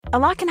A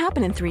lot can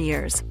happen in 3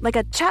 years, like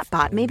a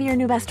chatbot may be your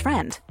new best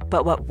friend.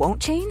 But what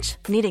won't change?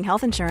 Needing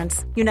health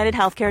insurance. United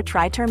Healthcare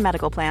Tri-Term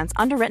Medical Plans,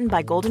 underwritten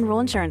by Golden Rule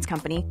Insurance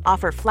Company,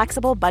 offer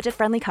flexible,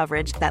 budget-friendly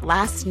coverage that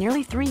lasts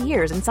nearly 3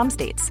 years in some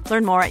states.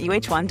 Learn more at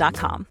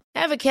uh1.com.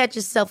 Ever catch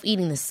yourself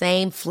eating the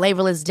same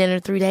flavorless dinner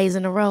 3 days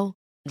in a row?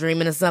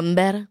 Dreaming of something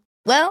better?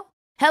 Well,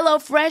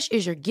 HelloFresh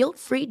is your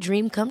guilt-free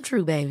dream come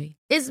true, baby.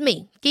 It's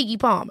me, Keke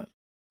Palmer.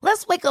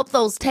 Let's wake up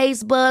those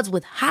taste buds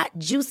with hot,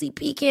 juicy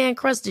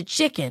pecan-crusted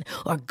chicken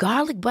or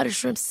garlic butter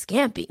shrimp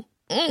scampi.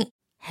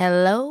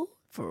 Hello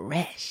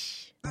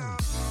Fresh.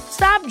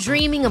 Stop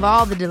dreaming of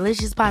all the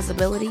delicious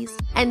possibilities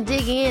and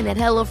dig in at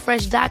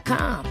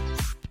HelloFresh.com.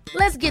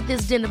 Let's get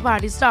this dinner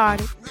party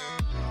started.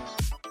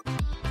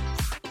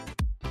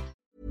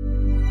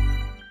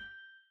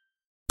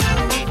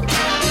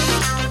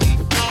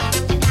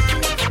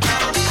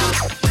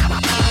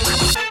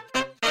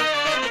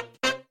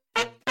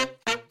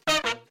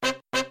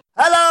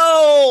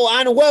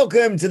 And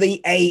welcome to the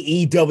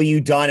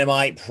AEW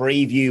Dynamite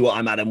preview.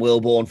 I'm Adam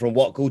Wilborn from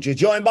What Culture,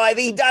 joined by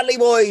the Dudley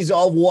Boys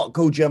of What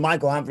Culture,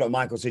 Michael Hamflett and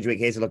Michael Sidgwick,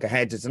 here to look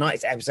ahead to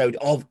tonight's episode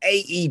of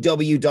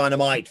AEW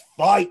Dynamite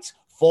Fight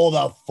for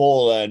the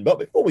Fallen. But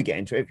before we get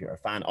into it, if you're a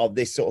fan of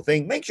this sort of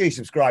thing, make sure you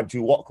subscribe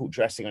to What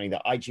Culture Wrestling on either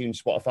iTunes,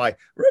 Spotify,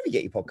 wherever you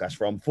get your podcasts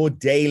from, for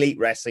daily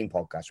wrestling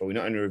podcasts, where we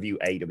not only review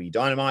AEW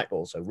Dynamite, but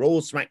also Raw,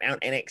 SmackDown,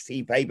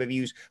 NXT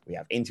pay-per-views. We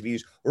have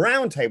interviews,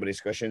 roundtable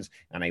discussions,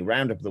 and a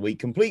roundup of the week,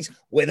 complete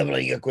with a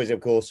Blinker quiz, of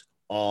course,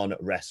 on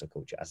Wrestle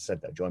Culture. As I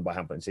said, though, joined by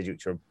Hamflett and Sidgwick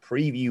to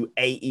preview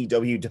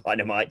AEW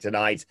Dynamite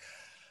tonight.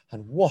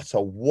 And what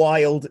a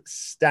wild,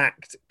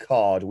 stacked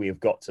card we have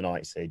got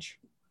tonight, Sidge.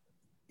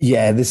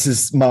 Yeah, this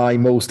is my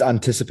most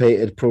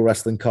anticipated pro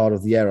wrestling card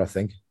of the year, I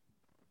think.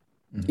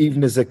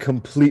 Even as a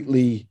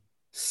completely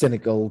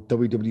cynical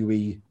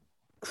WWE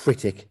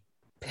critic,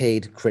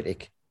 paid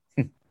critic,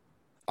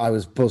 I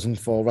was buzzing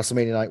for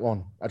WrestleMania Night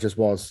 1. I just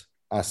was.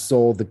 I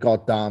saw the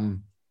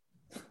goddamn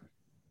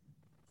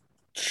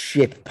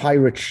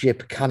pirate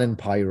ship, cannon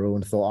pyro,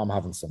 and thought, I'm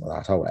having some of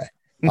that.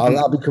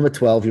 I'll become a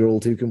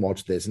 12-year-old who can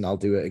watch this, and I'll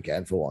do it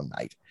again for one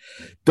night.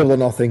 Double or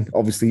Nothing,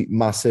 obviously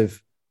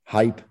massive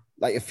hype.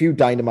 Like a few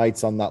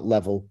Dynamites on that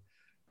level,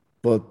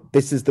 but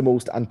this is the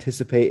most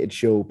anticipated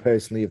show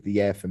personally of the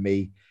year for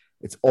me.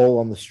 It's all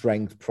on the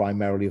strength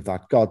primarily of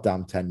that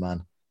goddamn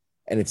 10-man.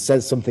 And it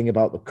says something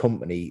about the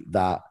company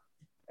that,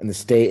 and the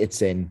state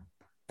it's in,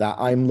 that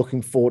I'm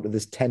looking forward to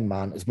this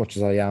 10-man as much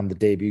as I am the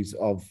debuts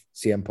of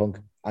CM Punk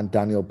and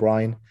Daniel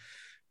Bryan.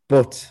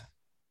 But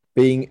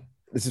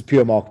this is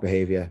pure Mark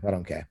behavior. I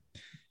don't care.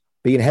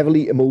 Being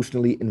heavily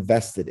emotionally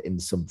invested in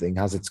something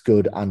has its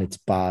good and its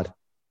bad.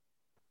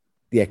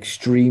 The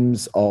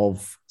extremes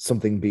of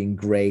something being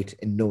great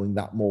and knowing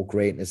that more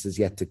greatness is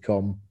yet to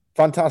come.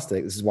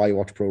 Fantastic. This is why you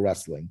watch pro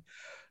wrestling.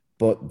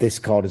 But this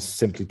card is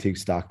simply too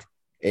stacked.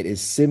 It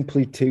is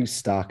simply too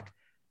stacked.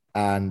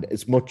 And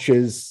as much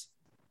as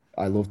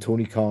I love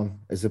Tony Khan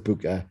as a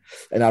booker,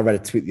 and I read a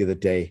tweet the other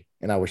day,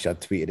 and I wish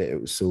I'd tweeted it. It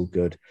was so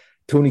good.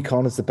 Tony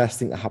Khan is the best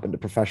thing that happened to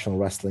professional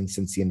wrestling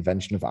since the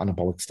invention of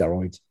anabolic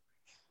steroids.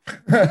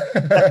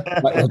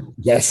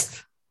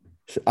 Yes,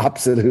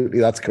 absolutely.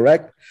 That's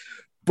correct.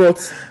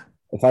 But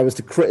if I was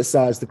to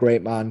criticize the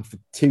great man for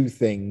two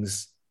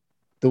things,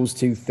 those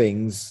two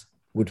things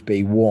would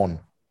be: one,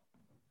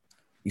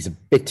 he's a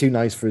bit too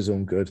nice for his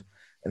own good.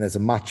 And there's a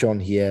match on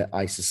here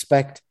I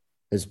suspect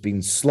has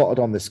been slotted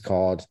on this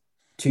card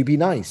to be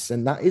nice.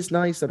 And that is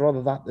nice. I'd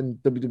rather that than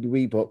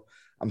WWE, but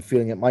I'm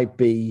feeling it might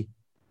be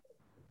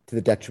to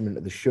the detriment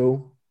of the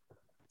show.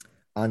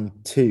 And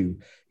two,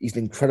 he's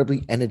an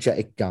incredibly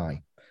energetic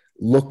guy.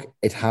 Look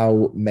at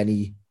how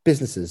many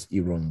businesses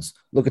he runs.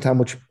 Look at how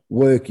much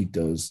work he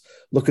does.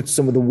 Look at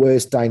some of the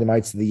worst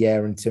Dynamites of the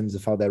year in terms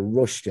of how they're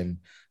rushed and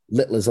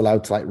little is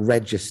allowed to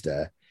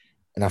register.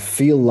 And I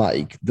feel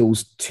like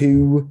those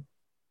two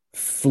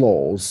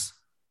flaws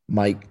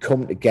might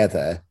come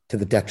together to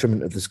the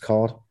detriment of this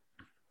card.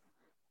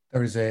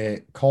 There is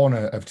a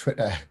corner of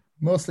Twitter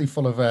mostly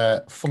full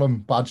of Fulham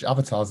badge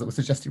avatars that would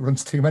suggest he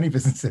runs too many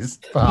businesses,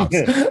 perhaps.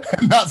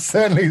 And that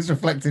certainly is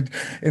reflected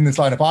in this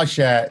lineup. I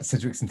share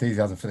Sidgwick's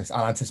enthusiasm for this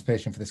and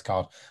anticipation for this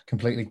card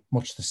completely,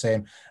 much the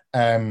same.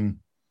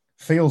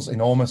 Feels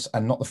enormous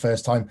and not the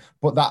first time,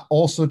 but that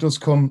also does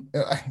come,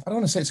 I don't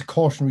want to say it's a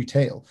cautionary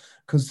tale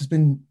because there's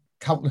been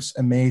countless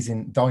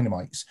amazing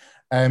Dynamites.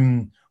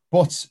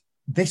 But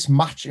this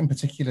match in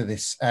particular,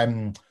 this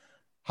Hangman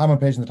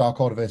Page and the Dark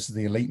Order versus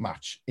the Elite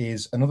match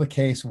is another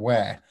case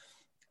where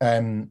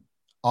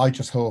I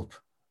just hope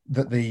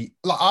that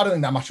I don't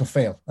think that match will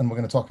fail, and we're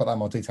going to talk about that in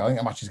more detail. I think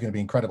that match is going to be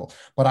incredible,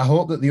 but I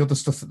hope that the other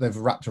stuff that they've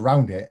wrapped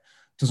around it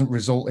doesn't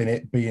result in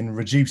it being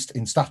reduced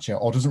in stature,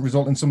 or doesn't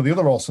result in some of the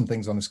other awesome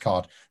things on this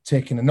card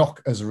taking a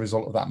knock as a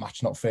result of that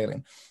match not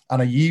failing. And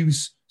I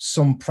use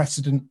some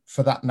precedent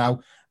for that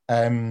now.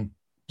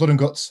 Blood and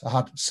Guts, I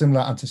had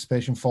similar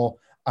anticipation for,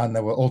 and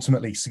there were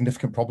ultimately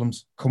significant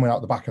problems coming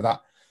out the back of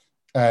that.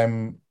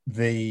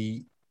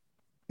 The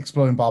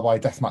Exploding Barbed Wire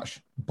Deathmatch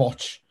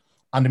botch,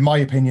 and in my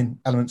opinion,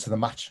 elements of the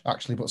match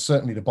actually, but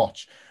certainly the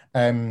botch.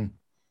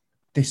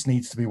 this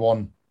needs to be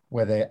one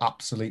where they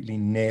absolutely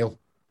nail.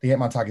 The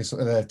 8-man tag is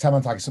the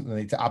 10-man tag is something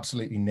they need to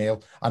absolutely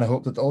nail. And I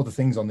hope that all the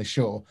things on this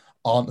show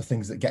aren't the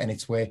things that get in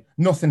its way.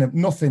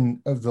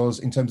 Nothing of those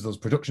in terms of those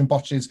production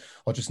botches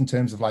or just in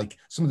terms of like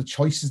some of the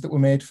choices that were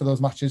made for those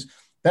matches.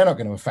 They're not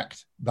going to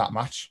affect that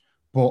match.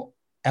 But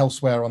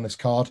elsewhere on this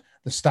card,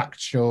 the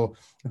stacked show,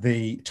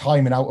 the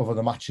timing out of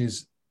other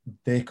matches,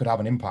 they could have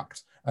an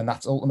impact. And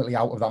that's ultimately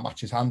out of that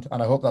match's hand.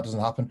 And I hope that doesn't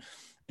happen.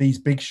 These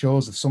big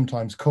shows have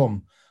sometimes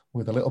come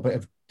with a little bit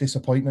of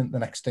disappointment the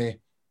next day.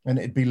 And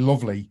it'd be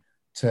lovely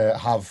to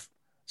have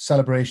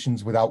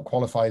celebrations without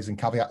qualifiers and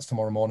caveats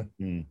tomorrow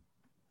morning.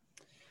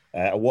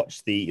 I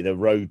watched the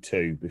Road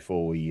to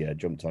before we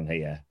jumped on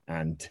here,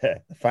 and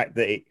the fact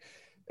that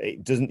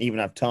it doesn't even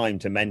have time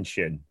to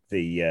mention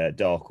the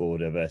Dark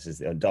Order versus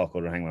the Dark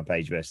Order Hangman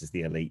Page versus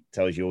the Elite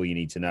tells you all you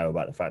need to know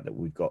about the fact that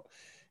we've got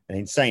an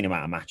insane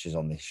amount of matches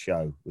on this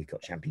show. We've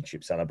got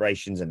championship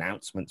celebrations,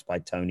 announcements by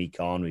Tony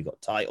Khan. We've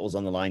got titles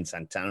on the line,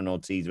 Santana and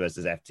Ortiz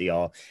versus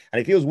FTR. And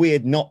it feels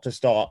weird not to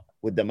start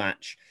with the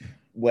match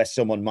where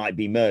someone might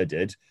be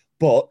murdered,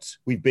 but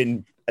we've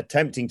been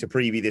attempting to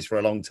preview this for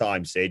a long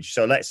time, Sige.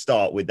 So let's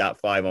start with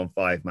that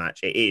 5-on-5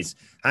 match. It is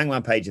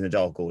Hangman Page in the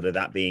Dark Order,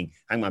 that being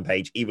Hangman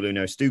Page, Evil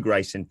Uno, Stu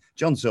Grayson,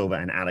 John Silver,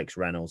 and Alex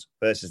Reynolds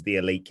versus the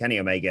Elite, Kenny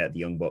Omega, the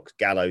Young Bucks,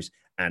 Gallows,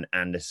 and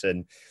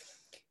Anderson.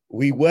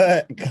 We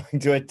were going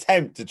to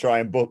attempt to try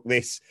and book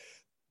this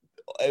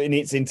in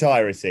its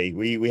entirety.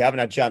 We haven't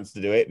had a chance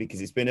to do it because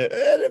it's been an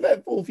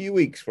eventful few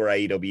weeks for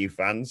AEW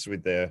fans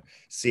with the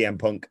CM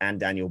Punk and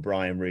Daniel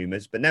Bryan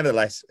rumors. But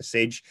nevertheless,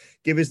 Sige,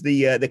 give us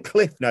the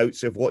cliff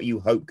notes of what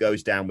you hope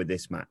goes down with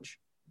this match.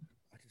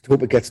 I just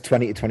hope it gets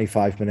 20 to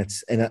 25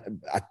 minutes.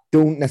 And I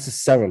don't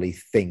necessarily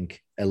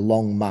think a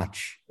long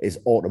match is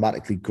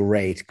automatically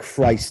great.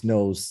 Christ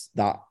knows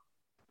that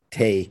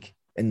take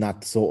and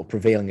that sort of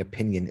prevailing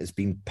opinion has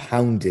been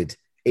pounded.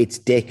 Its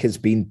dick has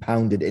been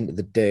pounded into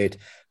the dirt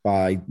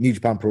by New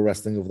Japan Pro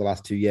Wrestling over the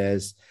last 2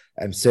 years.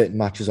 Certain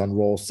matches on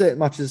Raw, certain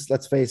matches,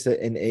 let's face it,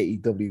 in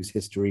AEW's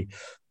history.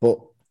 But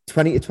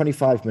 20 to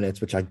 25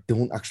 minutes, which I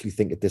don't actually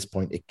think at this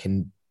point it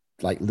can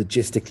like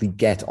logistically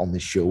get on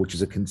this show, which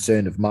is a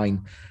concern of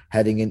mine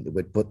heading into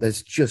it. But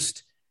there's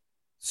just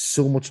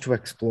so much to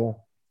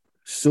explore,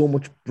 so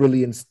much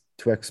brilliance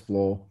to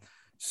explore,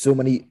 so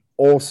many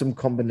awesome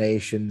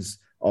combinations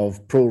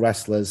of pro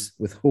wrestlers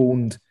with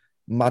honed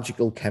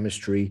magical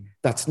chemistry.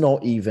 That's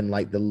not even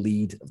like the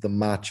lead of the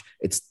match.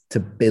 It's to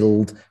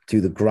build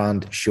to the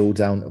grand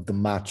showdown of the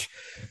match.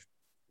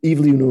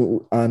 Evil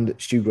Uno and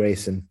Stu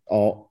Grayson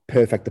are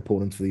perfect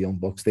opponents for the Young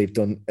Bucks. They've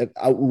done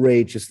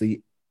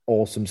outrageously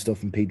awesome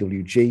stuff in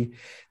PWG.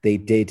 They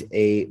did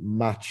a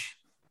match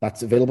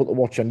that's available to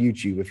watch on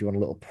YouTube if you want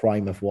a little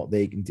prime of what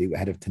they can do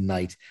ahead of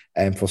tonight.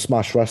 For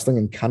Smash Wrestling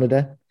in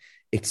Canada,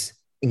 it's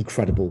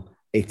incredible.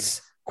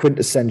 It's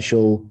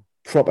quintessential,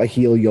 proper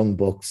heel Young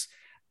Bucks.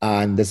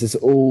 And there's this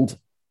old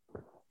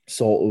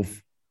sort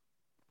of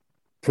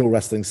pro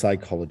wrestling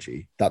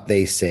psychology that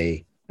they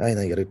say,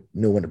 you got to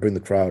know when to bring the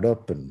crowd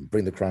up and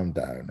bring the crowd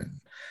down. And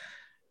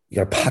you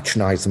got to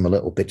patronize them a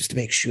little bit just to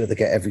make sure they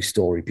get every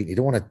story beat. You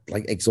don't want to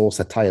like exhaust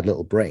their tired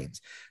little brains.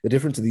 The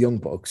difference of the Young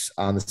Bucks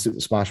and the Super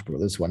Smash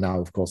Brothers, who are now,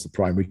 of course, the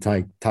primary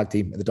tag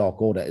team in the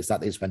Dark Order, is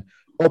that they just went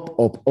up,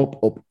 up,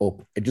 up, up,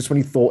 up. And just when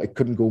you thought it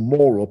couldn't go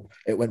more up,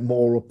 it went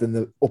more up than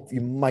the up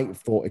you might have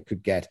thought it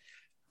could get.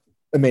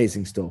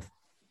 Amazing stuff.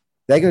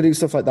 They're going to do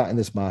stuff like that in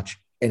this match,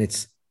 and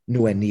it's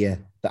nowhere near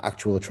the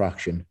actual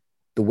attraction.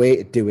 The way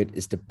to do it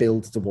is to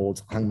build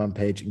towards Hangman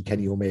Page and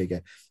Kenny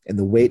Omega. And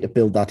the way to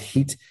build that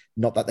heat,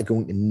 not that they're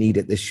going to need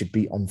it, this should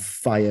be on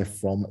fire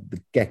from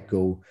the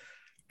get-go.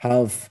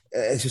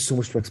 It's just so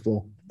much to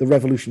explore. The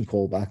Revolution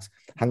callbacks,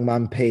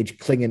 Hangman Page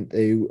clinging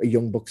to a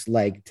Young Buck's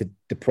leg to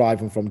deprive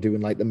him from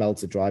doing like the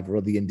Meltzer Driver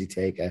or the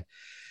Undertaker.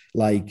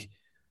 Like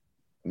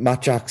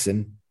Matt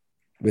Jackson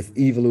with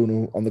Evil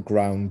Uno on the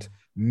ground,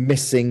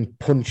 missing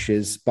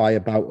punches by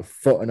about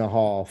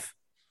 1.5 feet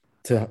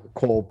to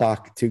call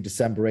back to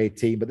December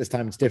 18. But this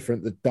time it's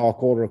different. The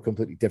Dark Order are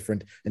completely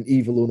different. And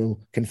Evil Uno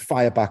can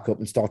fire back up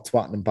and start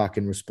twatting them back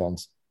in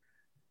response.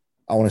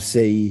 I want to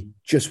see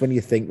just when you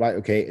think, right,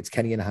 okay, it's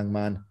Kenny and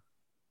Hangman.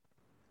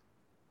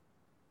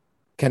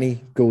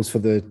 Kenny goes for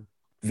the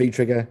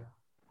V-trigger.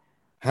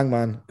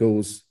 Hangman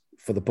goes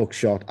for the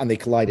buckshot, and they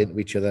collide into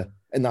each other.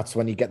 And that's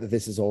when you get the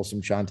 "This is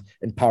awesome" chant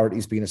and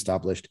parity's being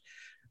established.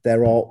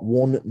 There are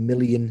 1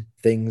 million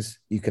things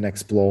you can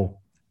explore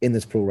in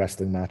this pro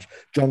wrestling match.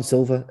 John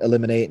Silver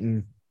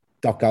eliminating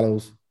Doc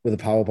Gallows with a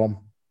powerbomb,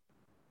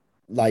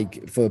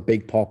 like for a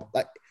big pop.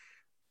 Like,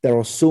 there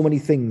are so many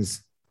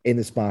things in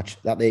this match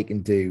that they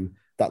can do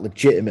that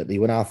legitimately,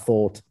 when I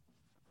thought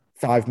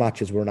 5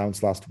 matches were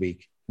announced last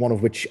week, one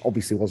of which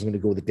obviously wasn't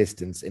going to go the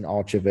distance in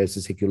Archer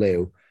versus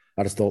Hikuleo,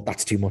 I just thought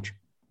that's too much.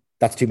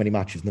 That's too many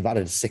matches. And they've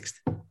added a 6th.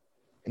 And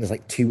there's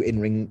like 2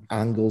 in-ring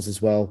angles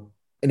as well.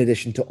 In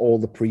addition to all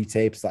the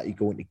pre-tapes that you're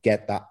going to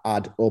get that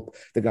add up,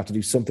 they're going to have to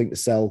do something to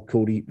sell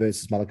Cody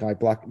versus Malachi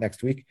Black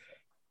next week.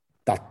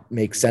 That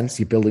makes sense.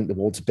 You're building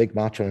towards a big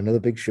match on another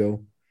big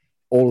show.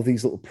 all of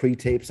these little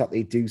pre-tapes that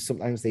they do,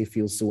 sometimes they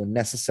feel so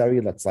unnecessary.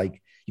 That's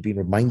like you've been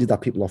reminded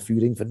that people are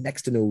feuding for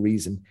next to no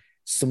reason.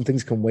 Some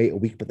things can wait a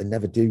week, but they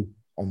never do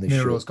on this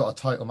show. Miro's got a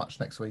title match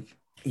next week.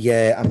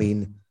 Yeah, I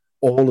mean,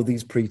 all of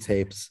these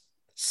pre-tapes,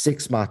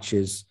 6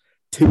 matches,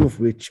 2 of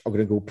which are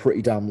going to go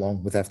pretty damn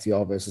long with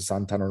FTR versus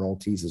Santana and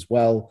Ortiz as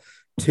well.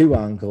 2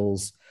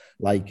 angles,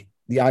 like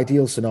the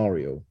ideal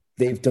scenario.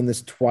 They've done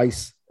this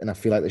twice, and I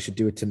feel like they should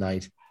do it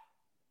tonight.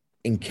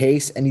 In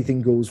case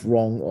anything goes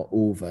wrong or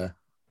over,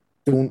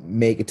 don't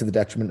make it to the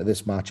detriment of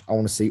this match. I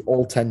want to see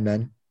all 10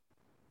 men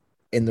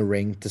in the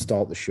ring to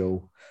start the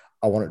show.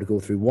 I want it to go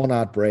through 1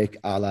 ad break,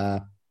 a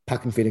la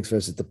Pac and Phoenix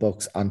versus the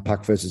Bucks and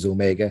Pac versus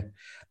Omega.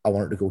 I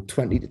want it to go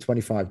 20 to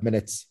 25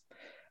 minutes.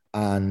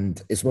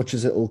 And as much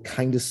as it'll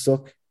kind of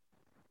suck,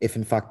 if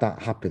in fact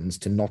that happens,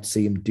 to not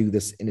see him do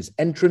this in his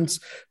entrance,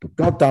 but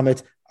God damn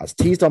it, as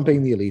teased on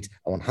Being the Elite,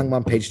 I want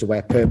Hangman Page to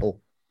wear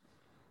purple.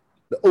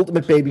 The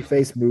ultimate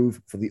babyface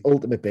move for the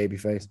ultimate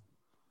babyface.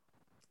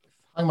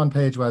 Hangman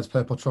Page wears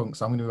purple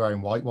trunks. I'm going to be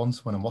wearing white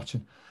ones when I'm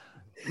watching.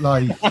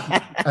 Like,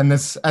 and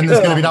there's going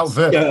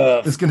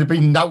to be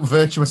nout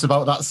virtuous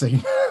about that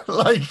scene.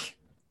 Like,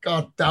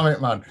 God damn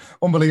it, man.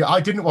 Unbelievable. I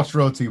didn't watch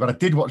Road 2, but I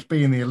did watch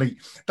Being the Elite.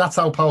 That's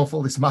how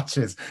powerful this match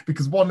is,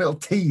 because one little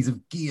tease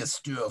of gear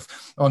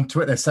stuff on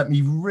Twitter sent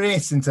me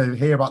racing to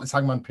hear about this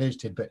Hangman Page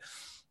tidbit.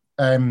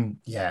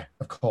 Yeah,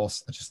 of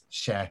course, I just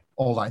share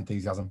all that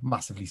enthusiasm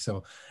massively.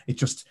 So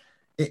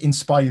it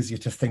inspires you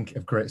to think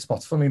of great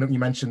spots. Funnily enough, you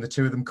mentioned the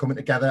 2 of them coming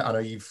together. I know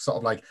you've sort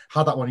of like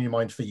had that one in your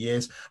mind for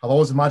years. I've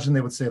always imagined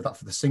they would save that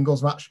for the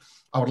singles match.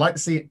 I would like to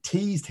see it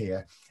teased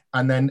here,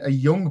 and then a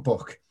Young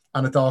Buck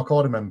and a Dark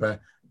Order member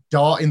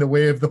dart in the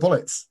way of the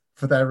bullets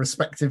for their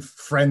respective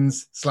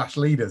friends /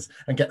 leaders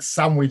and get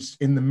sandwiched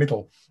in the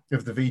middle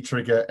of the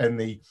V-trigger and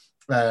the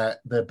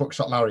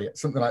buckshot lariat,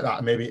 something like that.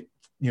 And maybe,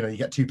 you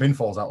get 2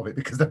 pinfalls out of it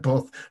because they're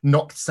both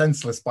knocked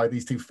senseless by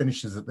these 2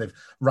 finishers that they've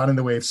ran in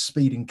the way of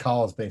speeding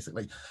cars,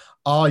 basically.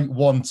 I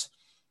want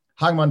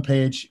Hangman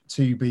Page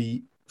to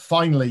be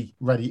finally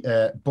ready,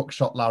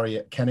 buckshot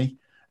lariat Kenny,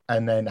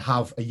 and then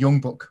have a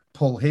Young Buck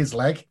pull his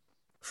leg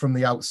from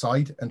the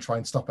outside and try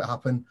and stop it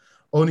happen,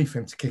 only for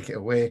him to kick it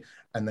away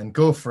and then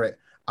go for it,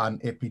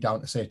 and it be down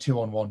to, say,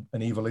 2-on-1,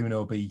 and Evil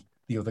Uno be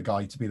the other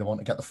guy to be the one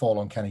to get the fall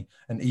on Kenny,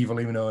 and Evil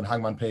Uno and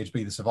Hangman Page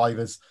be the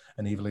survivors,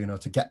 and Evil Uno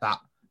to get that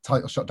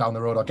title shot down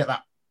the road or get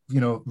that,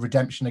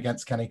 redemption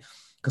against Kenny.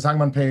 Because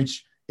Hangman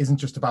Page isn't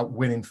just about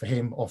winning for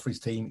him or for his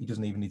team. He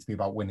doesn't even need to be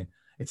about winning.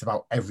 It's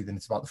about everything.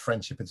 It's about the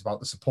friendship. It's about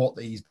the support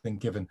that he's been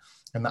given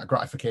and that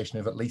gratification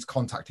of at least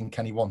contacting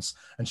Kenny once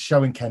and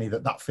showing Kenny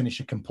that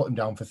finisher can put him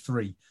down for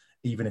 3,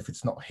 even if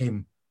it's not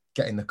him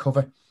getting the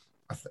cover.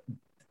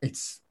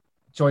 It's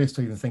joyous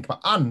to even think about.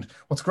 And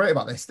what's great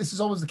about this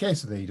is always the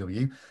case with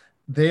AEW.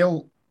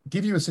 They'll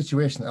give you a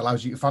situation that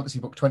allows you to fantasy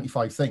book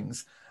 25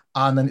 things,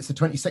 and then it's the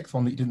 26th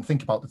one that you didn't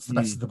think about that's the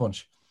best of the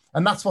bunch.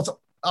 And that's what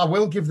I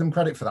will give them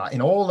credit for that.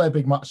 In all their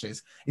big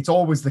matches, it's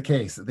always the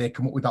case that they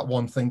come up with that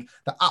one thing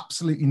that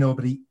absolutely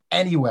nobody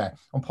anywhere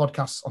on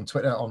podcasts, on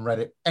Twitter, on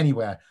Reddit,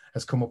 anywhere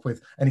has come up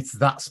with. And it's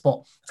that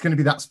spot. It's going to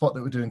be that spot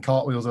that we're doing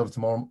cartwheels over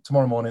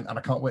tomorrow morning, and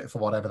I can't wait for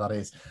whatever that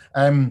is.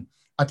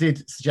 I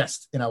did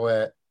suggest in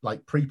our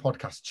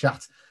pre-podcast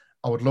chat,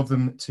 I would love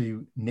them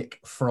to nick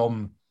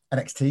from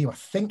NXT. I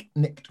think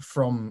nicked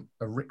from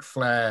a Ric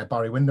Flair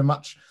Barry Windham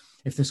match.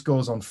 If this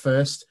goes on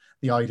first,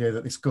 the idea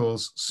that this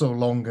goes so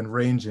long and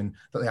ranging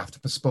that they have to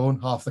postpone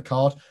half the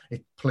card.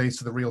 It plays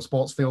to the real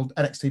sports field.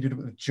 NXT did it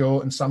with Joe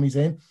and Sami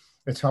Zayn.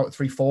 It's out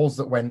 3 falls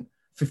that went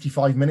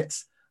 55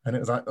 minutes. And it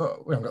was like,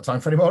 oh, we haven't got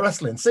time for any more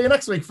wrestling. See you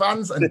next week,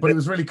 fans. But it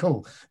was really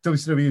cool.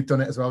 WCW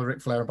done it as well,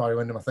 Ric Flair and Barry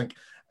Windham, I think.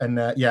 And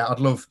I'd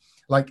love,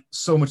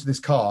 so much of this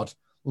card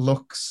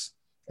looks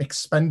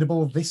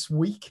expendable this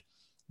week.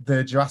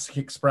 The Jurassic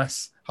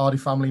Express Hardy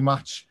family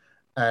match.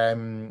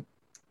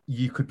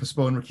 You could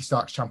postpone Ricky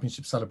Stark's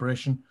championship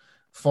celebration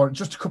for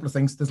just a couple of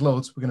things. There's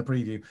loads we're going to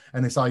preview.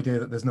 And this idea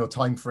that there's no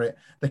time for it,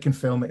 they can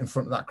film it in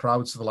front of that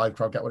crowd so the live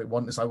crowd get what it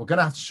wants. It's like, we're going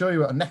to have to show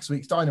you it on next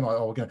week's Dynamite,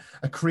 or we're going to,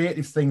 a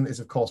creative thing that is,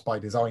 of course, by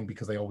design,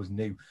 because they always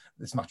knew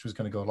this match was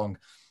going to go long.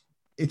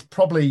 It's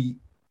probably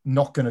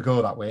not going to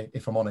go that way,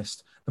 if I'm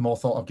honest. The more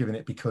thought I've given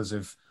it because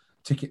of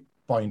ticket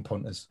buying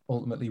punters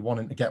ultimately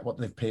wanting to get what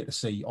they've paid to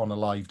see on a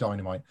live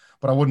Dynamite.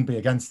 But I wouldn't be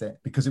against it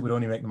because it would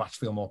only make the match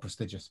feel more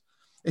prestigious.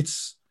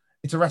 It's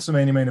a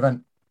WrestleMania main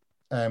event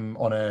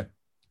on a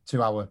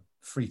 2-hour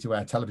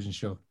free-to-air television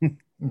show.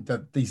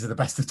 These are the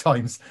best of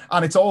times.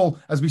 And it's all,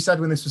 as we said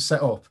when this was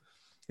set up,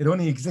 it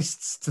only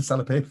exists to sell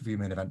a pay-per-view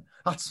main event.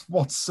 That's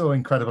what's so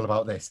incredible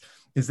about this,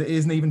 is that it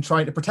isn't even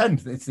trying to pretend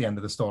that it's the end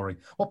of the story.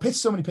 What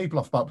pissed so many people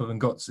off about Blood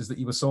and Guts is that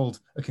you were sold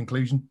a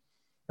conclusion.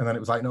 And then it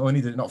was like, not only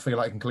did it not feel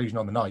like a conclusion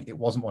on the night, it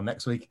wasn't one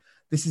next week.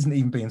 This isn't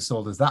even being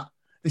sold as that.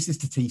 This is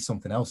to tee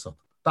something else up.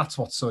 That's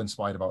what's so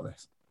inspired about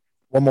this.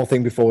 One more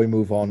thing before we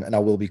move on, and I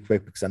will be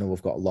quick because I know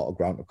we've got a lot of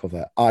ground to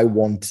cover. I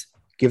want,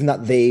 given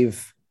that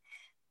they've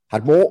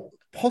had more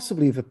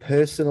possibly of a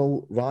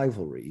personal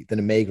rivalry than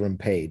Omega and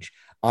Page,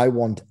 I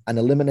want an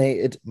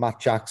eliminated Matt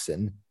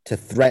Jackson to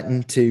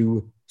threaten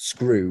to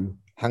screw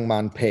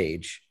Hangman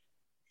Page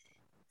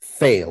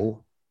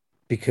fail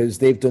because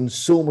they've done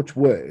so much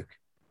work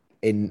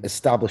in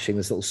establishing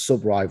this little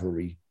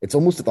sub-rivalry. It's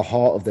almost at the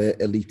heart of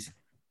the Elite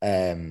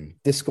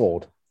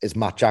Discord is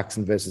Matt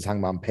Jackson versus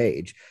Hangman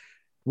Page.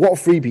 What a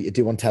freebie to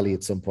do on telly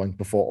at some point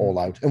before All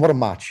Out. And what a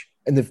match.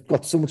 And they've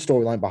got so much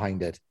storyline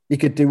behind it. You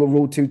could do a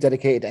Road 2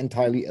 dedicated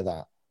entirely to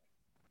that.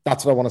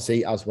 That's what I want to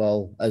see, as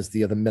well as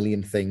the other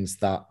million things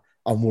that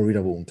I'm worried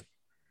I won't.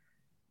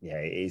 Yeah,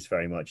 it is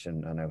very much,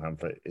 and I know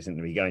Hamlet isn't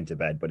going to be going to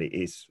bed, but it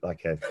is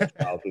like a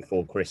child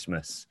before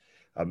Christmas.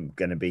 I'm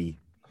going to be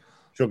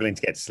struggling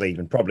to get to sleep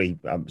and probably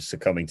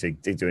succumbing to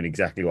doing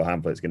exactly what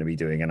Hamlet's going to be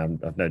doing. And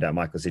I've no doubt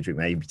Michael Sidgwick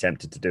may be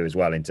tempted to do as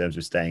well in terms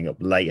of staying up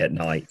late at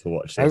night to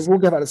watch this. I will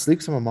get back to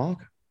sleep, some Mark.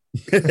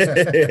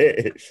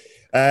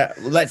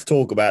 Let's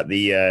talk about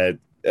the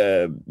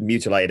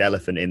mutilated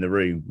elephant in the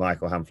room,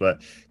 Michael Hamlet.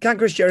 Can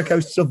Chris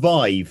Jericho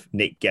survive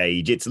Nick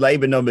Gage? It's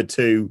Labour number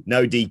 2,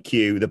 no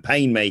DQ, the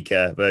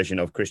Painmaker version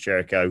of Chris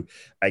Jericho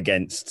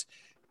against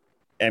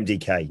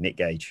MDK, Nick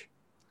Gage.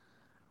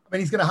 I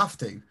mean, he's going to have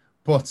to.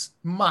 But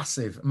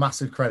massive,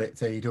 massive credit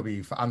to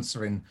AEW for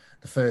answering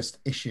the first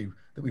issue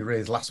that we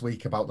raised last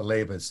week about the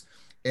Labours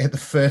at the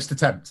first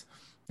attempt.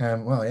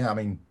 Well, yeah, I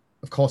mean,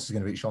 of course he's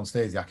going to beat Sean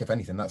Stasiak. If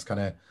anything, that's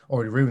kind of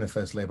already ruined the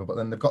first Labour. But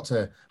then they've got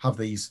to have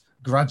these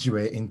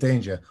graduate in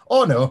danger.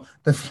 Oh, no,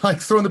 they've like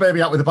thrown the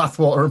baby out with the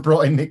bathwater and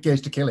brought in Nick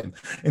Gage to kill him.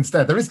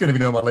 Instead, there is going to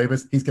be no more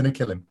Labours. He's going to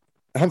kill him.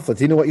 Hamlet,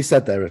 do you know what you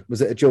said there?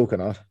 Was it a joke or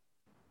not?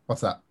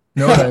 What's that?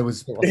 No, it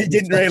was. He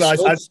didn't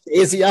realise.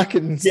 Stasiak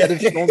instead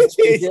of Sean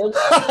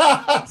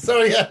Stasiak.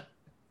 Sorry, yeah.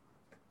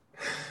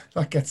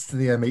 That gets to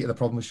the meat of the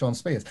problem with Sean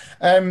Spears.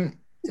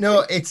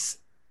 No, it's.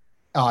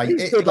 He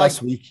was good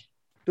last week.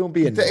 Don't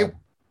be in there.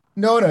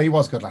 No, he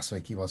was good last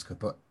week. He was good,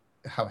 but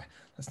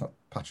let's not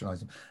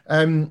patronise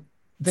him.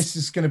 This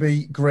is going to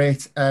be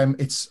great.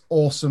 It's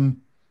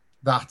awesome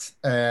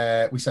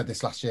that we said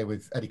this last year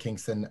with Eddie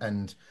Kingston,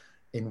 and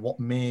in what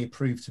may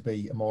prove to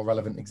be a more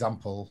relevant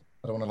example,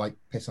 I don't want to like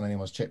piss on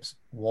anyone's chips,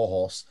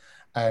 Warhorse,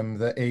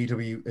 that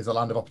AEW is a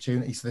land of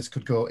opportunity. So this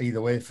could go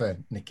either way for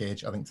Nick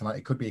Gage. I think tonight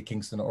it could be a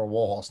Kingston or a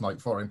Warhorse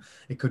night for him.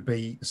 It could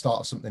be the start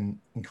of something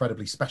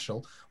incredibly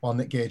special while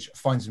Nick Gage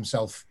finds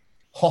himself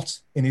hot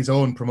in his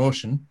own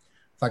promotion.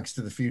 Thanks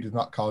to the feud with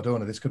Matt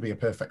Cardona, this could be a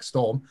perfect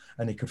storm,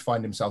 and he could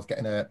find himself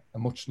getting a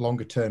much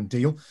longer term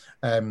deal.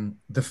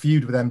 The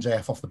feud with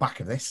MJF off the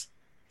back of this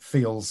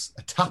feels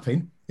a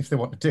tap-in, if they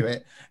want to do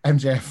it.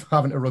 MJF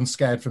having to run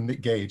scared from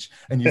Nick Gage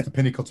and use the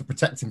Pinnacle to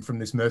protect him from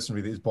this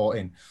mercenary that he's brought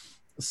in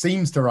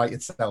seems to write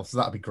itself, so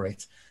that'd be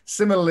great.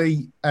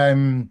 Similarly,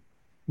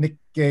 Nick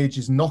Gage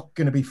is not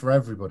going to be for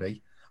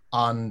everybody,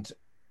 and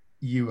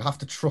you have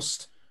to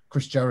trust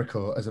Chris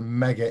Jericho as a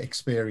mega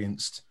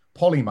experienced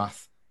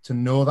polymath to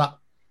know that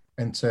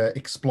and to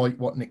exploit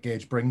what Nick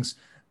Gage brings.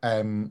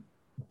 I don't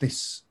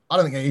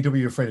think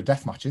AEW are afraid of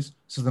death matches,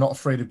 so they're not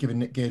afraid of giving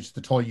Nick Gage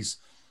the toys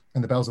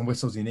and the bells and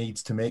whistles he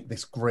needs to make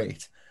this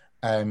great.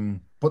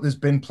 But there's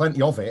been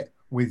plenty of it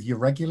with your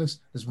regulars.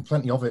 There's been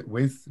plenty of it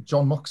with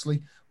John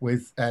Moxley,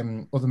 with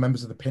other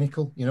members of the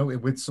Pinnacle,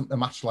 with a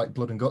match like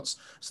Blood and Guts.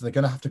 So they're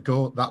going to have to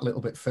go that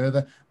little bit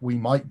further. We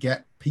might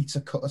get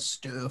pizza cutter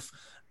stuff.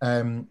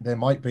 There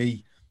might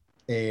be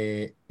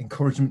a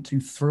encouragement to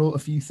throw a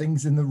few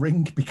things in the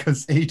ring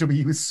because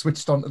AEW is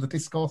switched onto the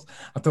discourse.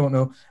 I don't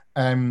know.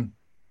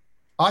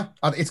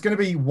 It's going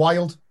to be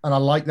wild, and I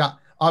like that.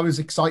 I was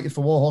excited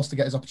for Warhorse to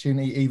get his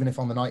opportunity, even if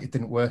on the night it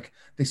didn't work.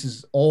 This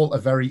is all a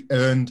very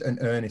earned and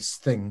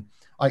earnest thing.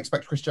 I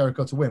expect Chris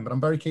Jericho to win, but I'm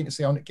very keen to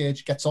see how Nick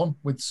Gage gets on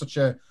with such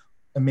a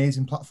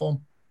amazing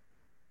platform.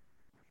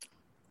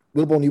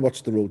 Wilborn, you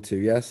watched The Road 2,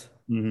 yes?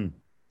 Mm-hmm.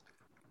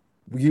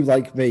 Were you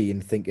like me in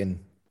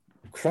thinking,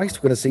 Christ,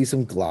 we're going to see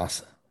some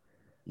glass?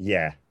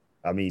 Yeah.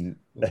 I mean,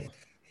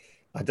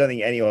 I don't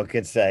think anyone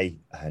could say,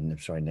 I'm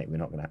sorry, Nick, we're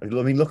not going to.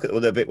 I mean, look at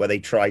the bit where they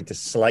tried to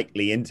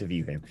slightly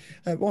interview him.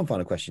 One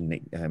final question,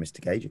 Nick,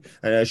 Mr. Gage.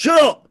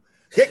 Shut up!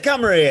 Get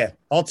camera here.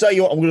 I'll tell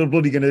you what I'm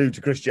bloody going to do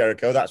to Chris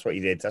Jericho. That's what he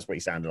did. That's what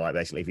he sounded like,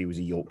 basically, if he was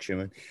a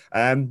Yorkshireman.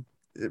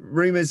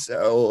 Rumours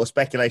or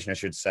speculation, I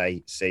should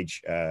say,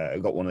 Sige,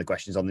 got one of the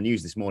questions on the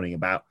news this morning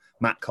about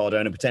Matt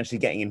Cardona potentially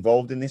getting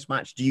involved in this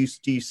match. Do you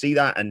see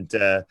that? And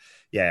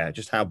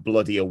just how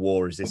bloody a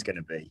war is this going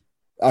to be?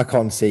 I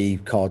can't see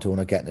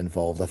Cardona getting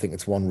involved. I think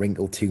it's one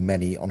wrinkle too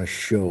many on a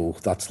show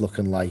that's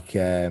looking like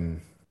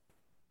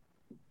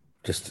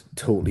just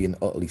totally and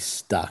utterly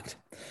stacked.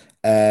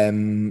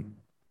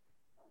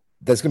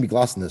 There's going to be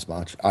glass in this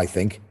match, I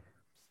think.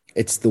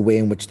 It's the way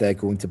in which they're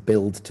going to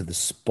build to the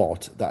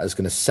spot that is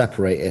going to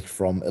separate it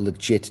from a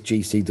legit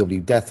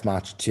GCW death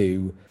match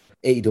to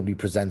AEW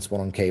presents one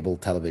on cable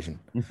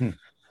television. Mm-hmm.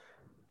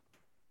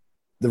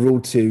 The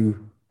Road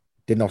 2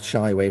 did not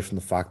shy away from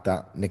the fact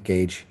that Nick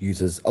Gage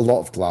uses a lot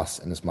of glass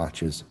in his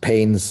matches,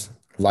 panes,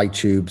 light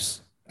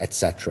tubes,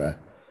 etc.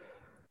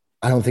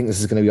 I don't think this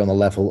is going to be on the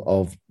level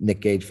of Nick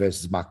Gage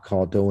versus Matt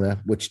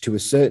Cardona, which to a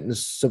certain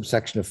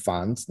subsection of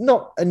fans,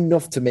 not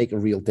enough to make a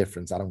real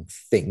difference, I don't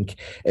think.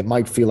 It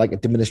might feel like a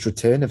diminished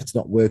return if it's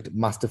not worked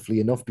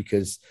masterfully enough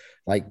because,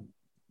 like,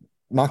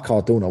 Matt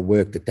Cardona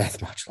worked the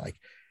deathmatch. Like,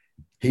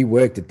 he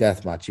worked the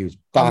deathmatch. He was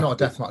back. I'm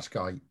not a deathmatch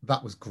guy.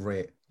 That was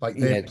great. Like,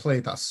 they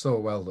played that so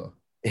well, though.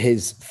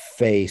 His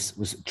face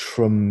was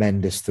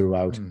tremendous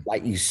throughout.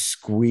 Like, he's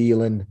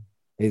squealing.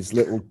 His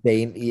little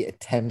dainty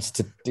attempts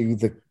to do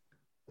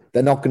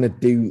they're not going to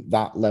do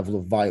that level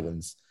of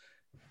violence.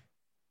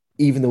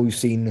 Even though we've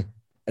seen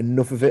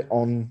enough of it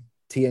on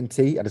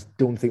TNT, I just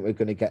don't think we're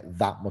going to get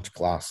that much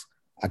class.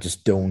 I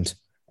just don't.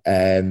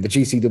 The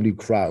GCW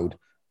crowd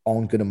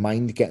aren't going to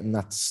mind getting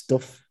that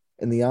stuff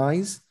in the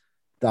eyes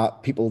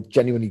that people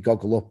genuinely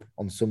goggle up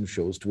on some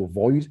shows to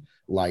avoid.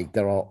 Like,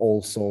 there are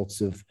all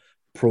sorts of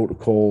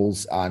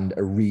protocols and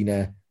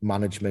arena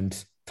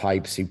management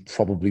types who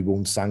probably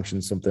won't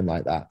sanction something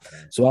like that.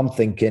 So I'm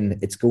thinking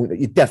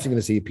you're definitely going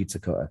to see a pizza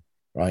cutter,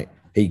 right?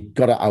 He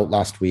got it out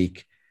last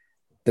week.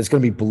 There's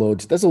going to be blood.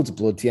 There's loads of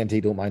blood.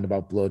 TNT don't mind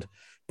about blood.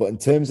 But in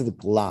terms of the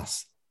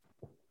glass,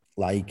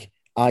 like,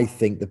 I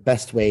think the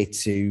best way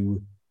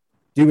to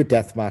do a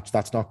death match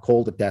that's not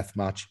called a death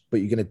match, but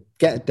you're going to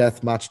get a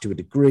death match to a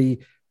degree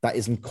that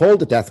isn't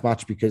called a death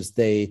match because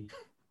they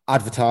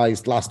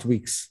advertised last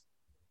week's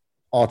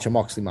Archer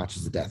Moxley match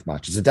as a death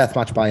match. It's a death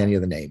match by any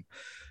other name.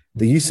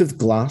 The use of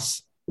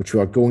glass, which we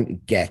are going to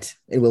get,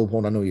 it will.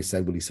 One, I know you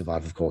said, will he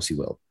survive? Of course he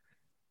will.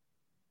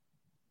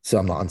 So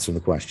I'm not answering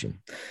the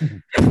question.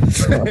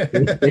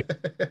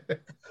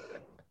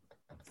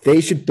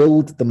 They should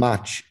build the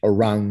match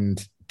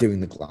around doing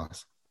the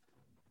glass.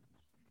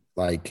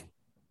 Like,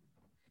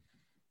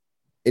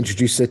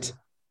 introduce it,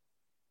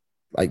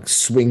 like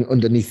swing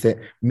underneath it,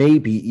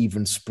 maybe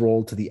even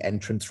sprawl to the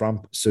entrance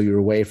ramp so you're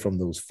away from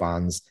those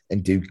fans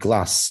and do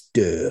glass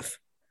stuff.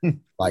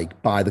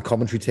 Like, by the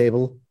commentary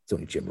table. It's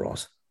only Jim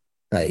Ross.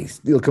 Like,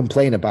 he'll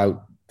complain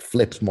about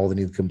flips more than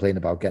he'll complain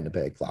about getting a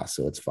bit of glass,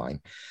 so it's fine.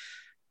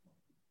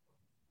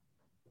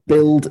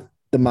 Build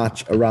the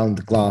match around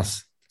the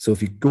glass. So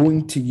if you're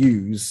going to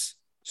use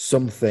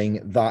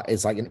something that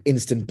is like an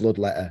instant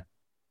bloodletter,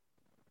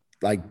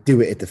 like,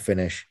 do it at the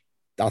finish.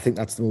 I think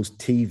that's the most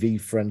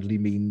TV-friendly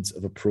means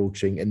of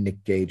approaching a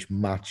Nick Gage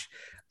match.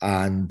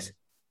 And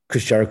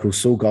Chris Jericho's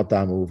so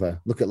goddamn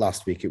over. Look at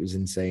last week. It was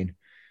insane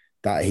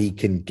that he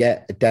can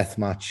get a death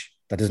match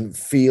that doesn't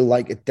feel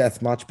like a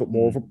death match, but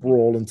more of a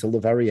brawl until the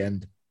very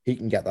end. He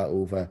can get that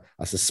over.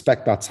 I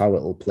suspect that's how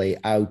it'll play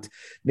out.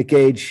 Nick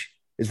Gage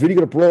is really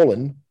good at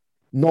brawling,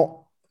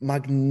 not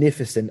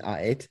magnificent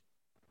at it.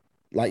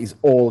 Like, he's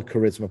all a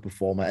charisma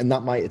performer, and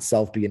that might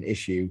itself be an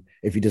issue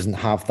if he doesn't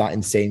have that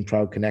insane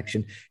crowd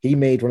connection. He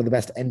made one of the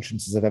best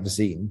entrances I've ever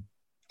seen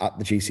at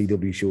the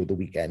GCW show at the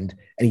weekend,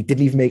 and he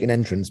didn't even make an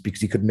entrance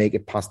because he could make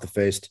it past the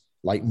first,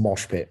 like,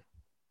 mosh pit.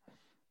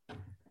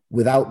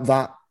 Without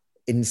that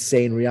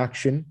insane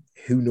reaction,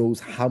 who knows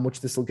how much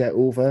this will get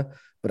over,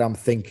 but I'm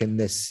thinking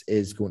this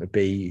is going to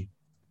be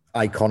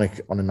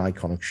iconic on an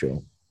iconic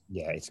show.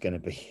 Yeah, it's going to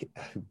be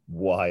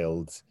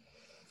wild.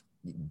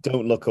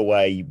 Don't look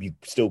away. You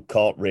still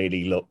can't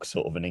really look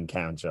sort of an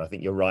encounter. I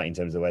think you're right in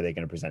terms of the way they're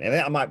going to present it. I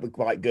think that might be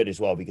quite good as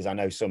well, because I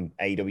know some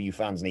AEW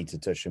fans need to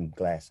touch some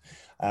glass.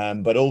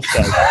 But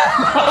also...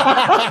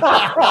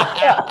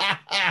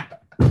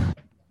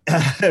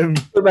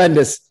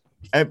 Tremendous.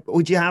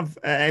 Would you have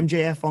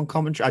MJF on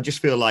commentary? I just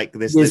feel like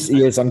this.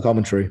 He is on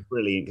commentary.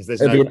 Brilliant, because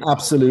there's It'd be an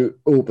absolute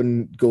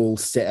open goal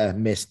sitter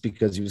missed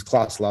because he was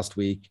class last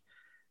week.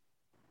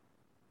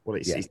 Well,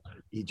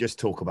 you just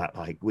talk about,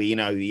 like,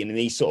 in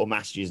these sort of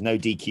matches, no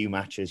DQ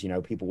matches,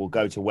 people will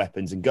go to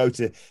weapons and go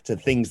to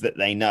things that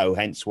they know.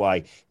 Hence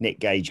why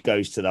Nick Gage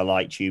goes to the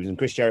light tubes, and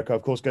Chris Jericho,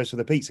 of course, goes for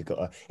the pizza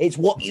cutter. It's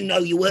what you know.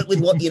 You work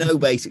with what you know.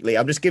 Basically,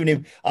 I'm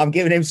giving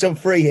him some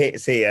free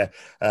hits here.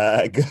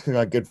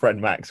 My good friend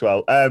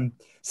Maxwell,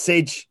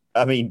 Sidge.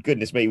 I mean,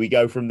 goodness me, we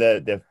go from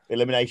the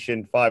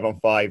elimination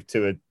 5-on-5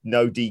 to a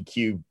no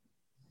DQ,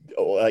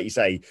 or like you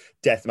say,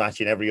 death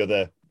match in every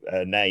other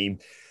name,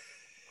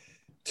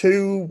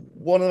 to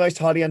one of the most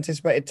highly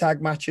anticipated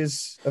tag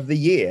matches of the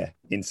year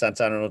in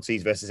Santana and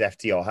Ortiz versus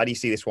FTR. How do you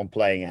see this one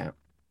playing out?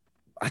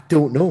 I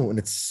don't know, and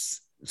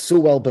it's so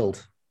well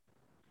built.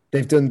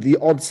 They've done the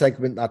odd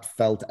segment that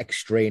felt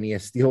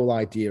extraneous. The whole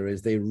idea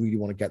is they really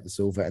want to get this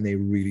over, and they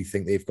really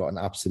think they've got an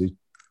absolute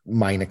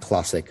minor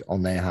classic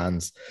on their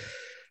hands.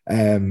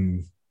 I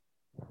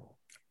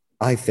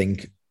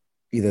think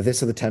either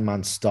this or the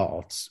 10-man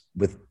starts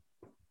with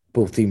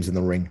both teams in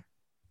the ring.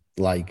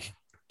 Like,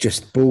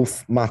 just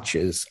both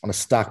matches on a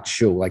stacked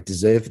show, like,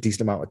 deserve a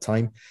decent amount of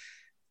time.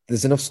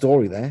 There's enough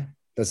story there.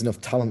 There's enough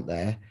talent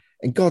there.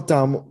 And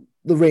goddamn,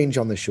 the range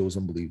on this show is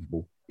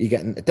unbelievable. You're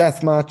getting a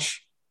death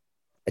match,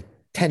 a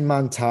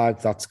 10-man tag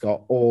that's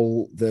got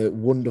all the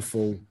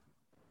wonderful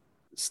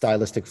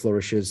stylistic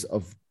flourishes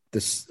of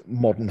this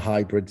modern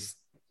hybrid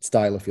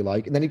style, if you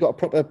like. And then you've got a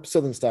proper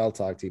Southern style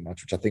tag team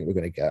match, which I think we're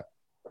going to get.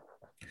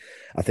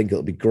 I think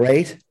it'll be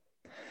great.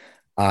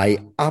 I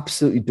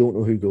absolutely don't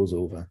know who goes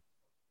over.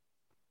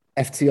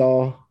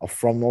 FTR are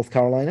from North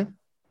Carolina.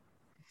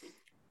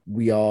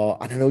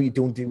 I know you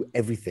don't do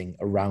everything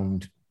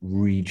around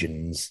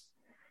regions,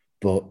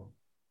 but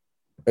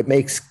it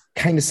makes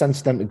kind of sense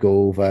for them to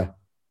go over.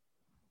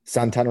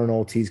 Santana and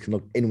Ortiz can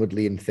look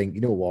inwardly and think,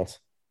 you know what?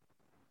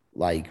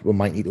 Like, we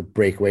might need to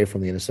break away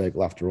from the Inner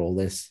Circle after all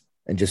this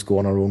and just go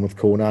on our own with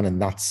Konnan.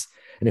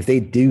 And if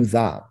they do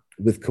that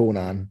with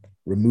Konnan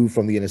removed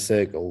from the Inner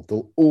Circle,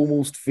 they'll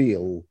almost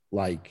feel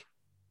like,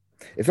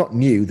 if not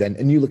new, then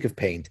a new look of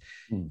paint.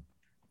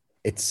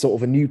 It's sort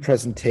of a new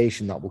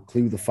presentation that will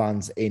clue the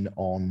fans in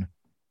on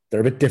they're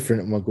a bit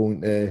different and we're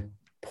going to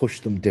push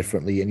them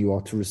differently, and you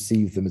are to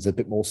receive them as a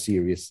bit more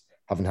serious,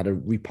 having had a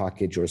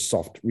repackage or a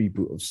soft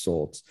reboot of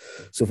sorts.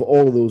 So for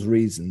all of those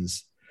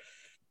reasons,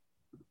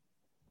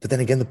 but then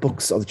again, the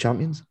Bucks are the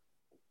champions.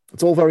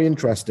 It's all very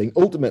interesting.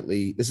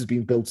 Ultimately, this has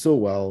been built so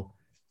well,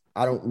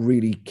 I don't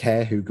really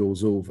care who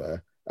goes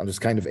over. I'm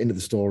just kind of into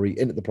the story,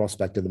 into the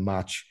prospect of the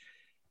match.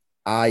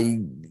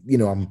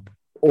 I'm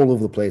all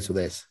over the place with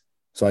this,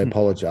 so I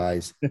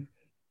apologize.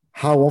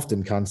 How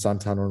often can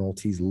Santana and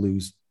Ortiz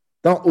lose?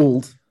 They're not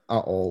old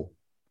at all,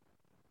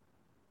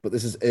 but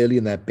this is early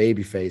in their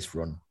babyface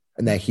run,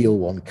 and their heel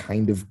one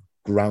kind of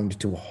ground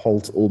to a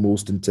halt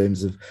almost in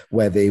terms of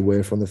where they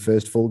were from the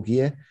first Full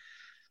Gear.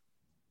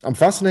 I'm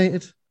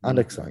fascinated and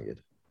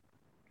excited.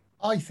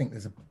 I think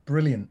there's a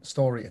brilliant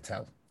story to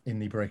tell in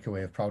the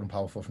breakaway of Proud and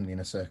Powerful from the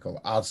Inner Circle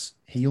as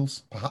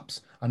heels,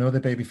 perhaps. I know they're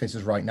baby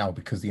faces right now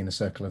because the Inner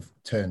Circle have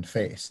turned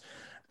face.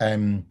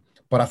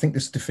 But I think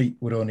this defeat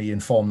would only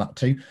inform that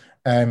too.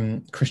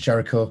 Chris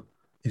Jericho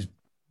is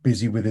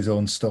busy with his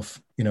own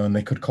stuff, and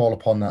they could call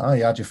upon that. Oh,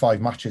 you had your 5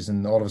 matches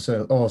and all of a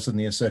sudden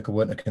the Inner Circle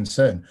weren't a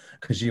concern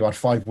because you had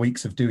 5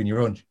 weeks of doing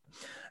your own.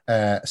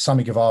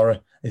 Sammy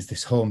Guevara is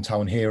this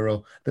hometown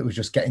hero that was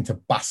just getting to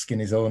bask in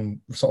his own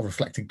sort of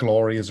reflected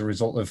glory as a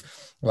result of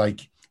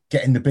like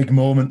getting the big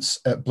moments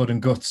at Blood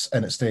and Guts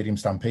and at Stadium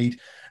Stampede.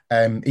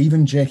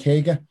 Even Jake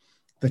Hager,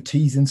 the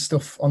teasing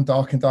stuff on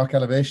Dark and Dark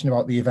Elevation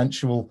about the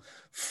eventual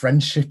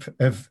friendship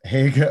of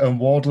Hager and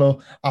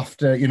Wardlow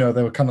after,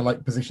 they were kind of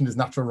like positioned as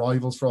natural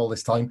rivals for all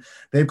this time.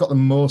 They've got the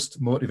most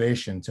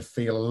motivation to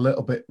feel a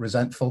little bit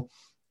resentful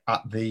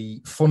at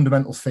the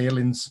fundamental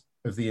failings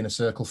of the Inner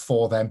Circle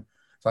for them.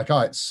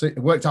 It's like, it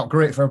worked out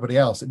great for everybody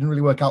else. It didn't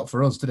really work out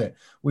for us, did it?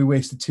 We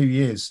wasted 2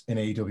 years in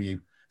AEW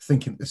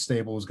thinking the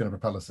stable was going to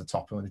propel us to the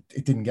top, and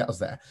it didn't get us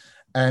there.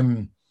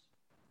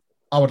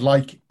 I would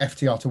like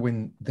FTR to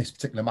win this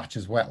particular match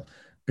as well,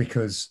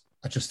 because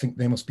I just think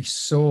they must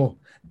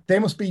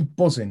be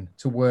buzzing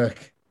to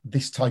work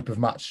this type of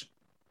match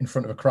in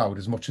front of a crowd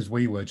as much as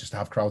we were just to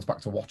have crowds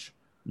back to watch.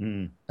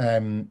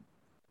 Their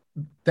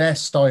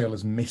style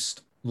has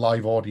missed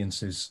live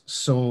audiences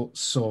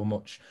so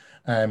much.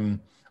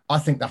 I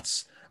think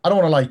I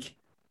don't want to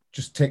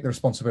just take the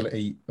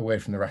responsibility away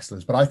from the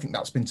wrestlers, but I think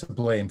that's been to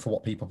blame for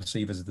what people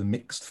perceive as the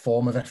mixed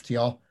form of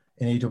FTR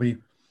in AEW,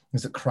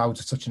 is that crowds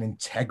are such an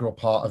integral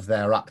part of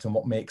their act and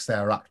what makes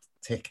their act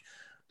tick.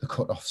 The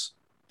cutoffs,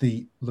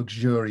 the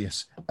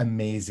luxurious,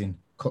 amazing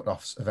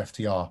cutoffs of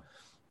FTR,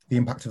 the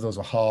impact of those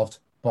were halved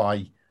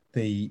by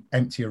the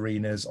empty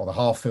arenas or the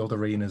half-filled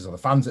arenas or the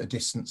fans at a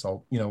distance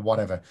or,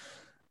 whatever.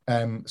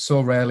 So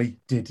rarely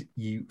did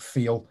you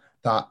feel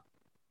that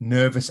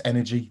nervous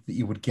energy that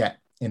you would get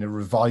in a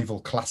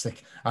revival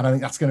classic. And I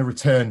think that's going to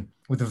return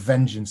with a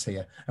vengeance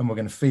here. And we're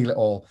going to feel it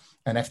all.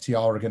 And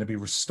FTR are going to be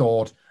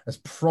restored as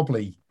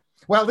probably...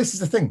 Well, this is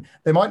the thing.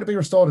 They might not be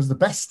restored as the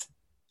best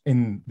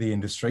in the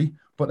industry,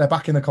 but they're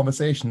back in the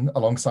conversation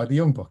alongside the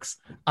Young Bucks.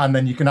 And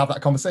then you can have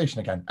that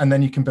conversation again. And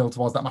then you can build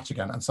towards that match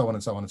again, and so on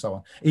and so on and so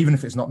on, even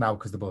if it's not now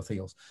because they're both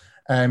heels.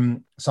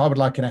 So I would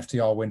like an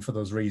FTR win for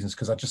those reasons,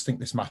 because I just think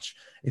this match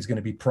is going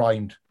to be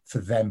primed for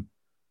them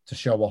to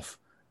show off.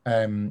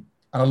 And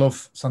I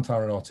love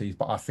Santana and Ortiz,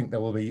 but I think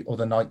there will be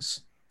other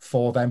nights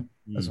for them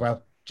as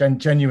well.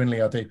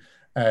 Genuinely, I do.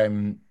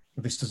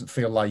 This doesn't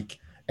feel like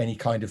any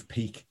kind of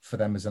peak for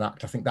them as an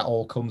act. I think that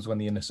all comes when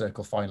the Inner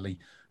Circle finally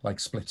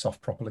splits off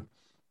properly.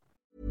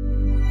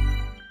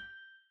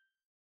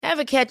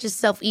 Ever catch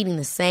yourself eating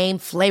the same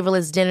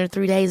flavorless dinner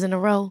 3 days in a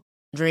row?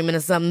 Dreaming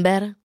of something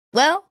better?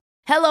 Well,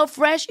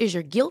 HelloFresh is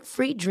your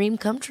guilt-free dream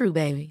come true,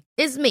 baby.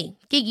 It's me,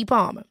 Keke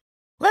Palmer.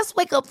 Let's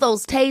wake up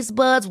those taste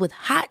buds with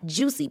hot,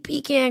 juicy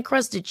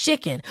pecan-crusted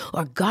chicken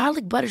or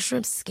garlic butter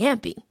shrimp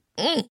scampi.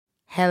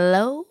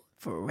 Hello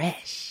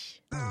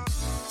Fresh.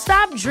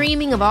 Stop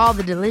dreaming of all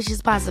the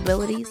delicious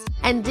possibilities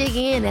and dig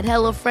in at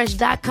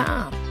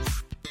HelloFresh.com.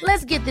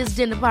 Let's get this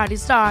dinner party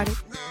started.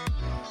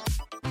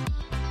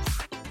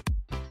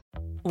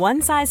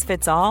 One size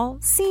fits all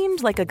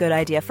seemed like a good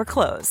idea for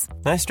clothes.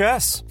 Nice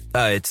dress.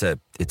 It's a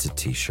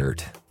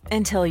t-shirt.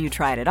 Until you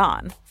tried it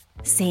on.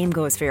 Same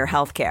goes for your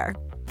healthcare.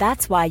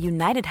 That's why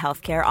United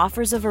Healthcare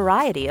offers a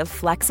variety of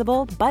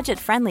flexible,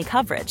 budget-friendly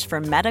coverage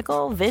for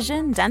medical,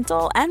 vision,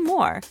 dental, and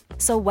more.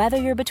 So whether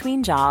you're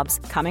between jobs,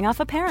 coming off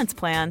a parent's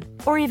plan,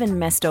 or even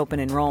missed open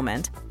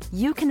enrollment,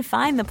 you can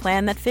find the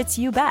plan that fits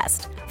you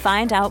best.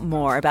 Find out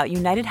more about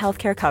United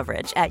Healthcare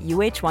coverage at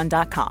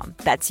UH1.com.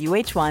 That's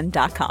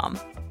UH1.com.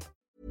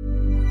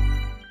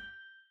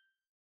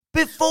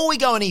 Before we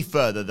go any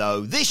further,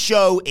 though, this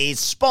show is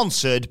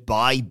sponsored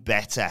by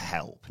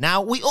BetterHelp.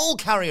 Now, we all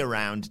carry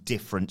around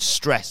different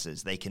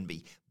stressors. They can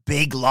be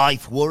big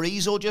life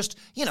worries or just,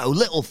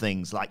 little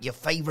things like your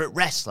favorite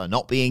wrestler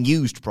not being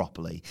used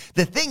properly.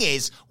 The thing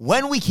is,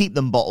 when we keep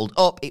them bottled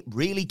up, it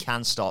really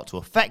can start to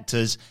affect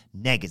us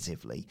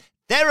negatively.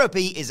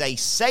 Therapy is a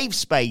safe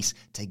space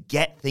to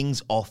get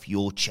things off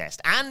your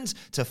chest and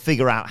to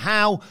figure out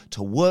how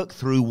to work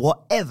through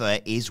whatever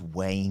is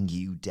weighing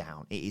you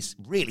down. It is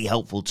really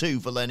helpful too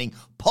for learning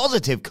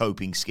positive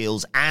coping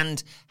skills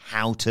and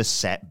how to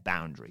set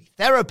boundaries.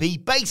 Therapy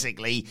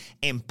basically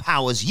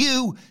empowers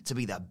you to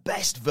be the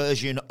best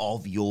version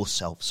of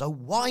yourself. So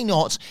why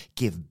not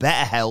give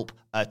BetterHelp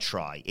a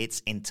try?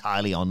 It's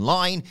entirely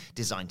online,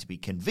 designed to be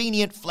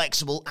convenient,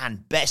 flexible,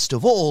 and best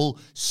of all,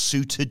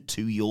 suited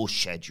to your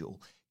schedule.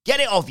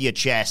 Get it off your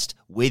chest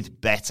with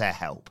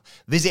BetterHelp.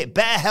 Visit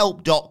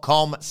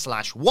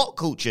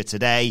betterhelp.com/whatculture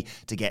today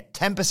to get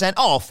 10%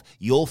 off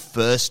your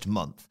first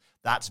month.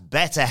 That's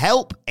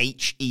BetterHelp,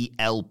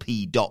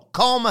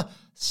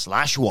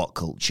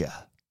 HELP.com/whatculture.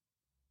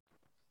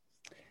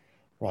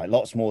 Right,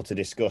 lots more to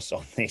discuss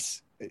on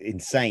this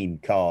insane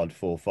card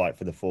for Fight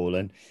for the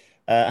Fallen.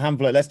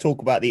 Hamlet, let's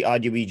talk about the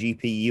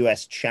IWGP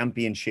US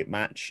Championship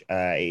match.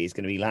 It is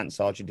going to be Lance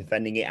Archer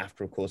defending it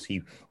after, of course,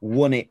 he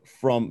won it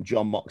from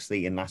Jon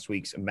Moxley in last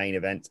week's main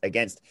event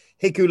against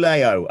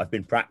Hikuleo. I've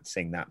been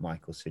practicing that,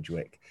 Michael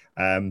Sidgwick.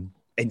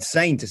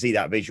 Insane to see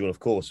that visual, of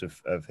course,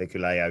 of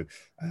Hikuleo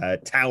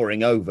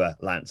towering over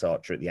Lance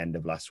Archer at the end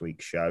of last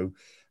week's show.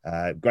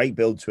 Great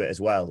build to it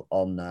as well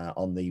on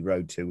the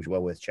road to, which is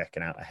well worth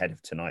checking out ahead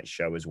of tonight's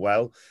show as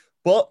well.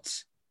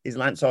 But is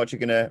Lance Archer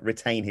going to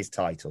retain his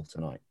title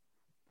tonight?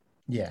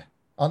 Yeah.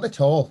 Aren't they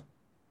tall?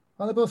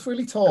 Aren't they both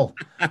really tall?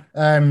 Look,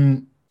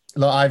 I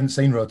haven't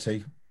seen Road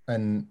 2,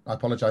 and I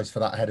apologise for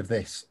that ahead of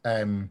this.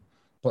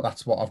 But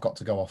that's what I've got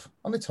to go off.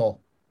 Aren't they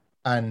tall?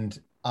 And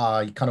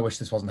I kind of wish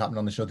this wasn't happening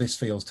on the show. This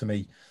feels to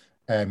me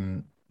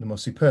the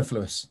most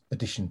superfluous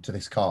addition to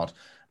this card.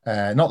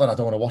 Not that I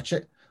don't want to watch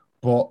it,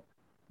 but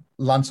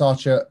Lance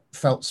Archer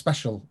felt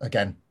special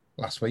again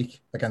last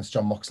week against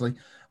Jon Moxley,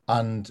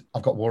 and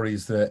I've got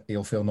worries that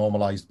he'll feel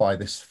normalised by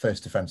this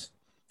first defence.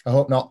 I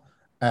hope not.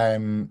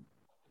 I've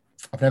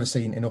never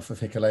seen enough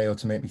of Hikuleo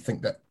to make me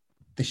think that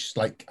this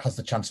has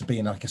the chance of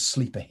being like a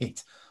sleeper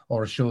hit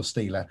or a show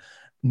stealer,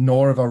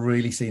 nor have I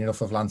really seen enough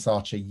of Lance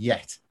Archer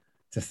yet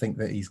to think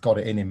that he's got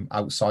it in him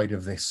outside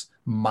of this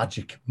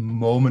magic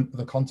moment of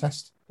the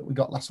contest that we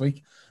got last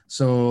week.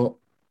 So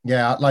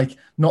yeah,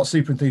 not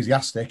super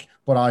enthusiastic,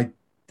 but I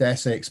dare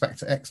say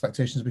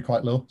expectations will be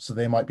quite low, so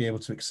they might be able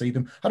to exceed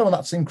them. I don't want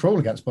that to seem cruel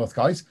against both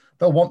guys.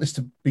 They'll want this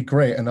to be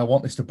great and they'll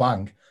want this to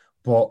bang,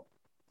 but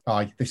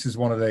this is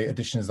one of the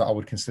additions that I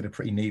would consider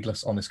pretty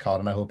needless on this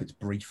card, and I hope it's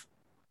brief.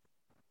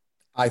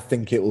 I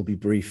think it will be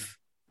brief,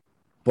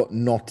 but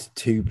not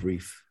too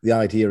brief. The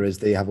idea is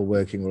they have a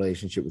working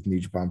relationship with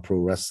New Japan Pro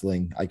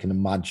Wrestling. I can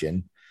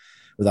imagine,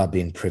 without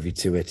being privy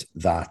to it,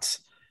 that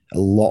a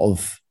lot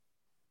of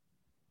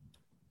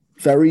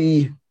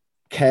very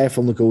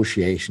careful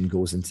negotiation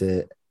goes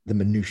into the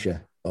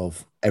minutiae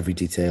of every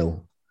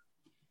detail.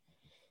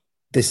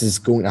 This is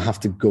going to have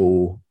to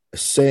go a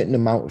certain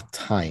amount of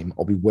time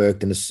or be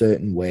worked in a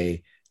certain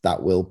way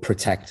that will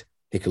protect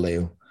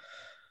Hikuleo.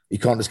 You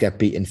can't just get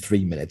beat in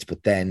 3 minutes,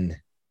 but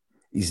then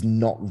he's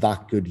not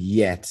that good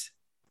yet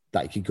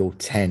that he could go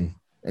 10,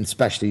 and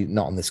especially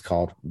not on this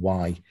card.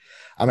 Why?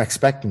 I'm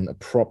expecting a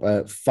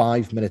proper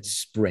 5-minute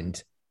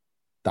sprint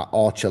that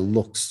Archer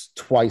looks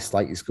twice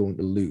like he's going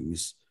to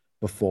lose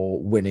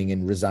before winning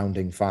in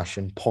resounding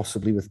fashion,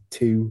 possibly with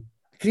 2.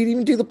 Could he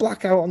even do the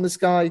blackout on this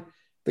guy?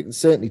 They can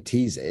certainly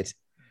tease it.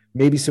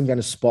 Maybe some kind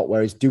of spot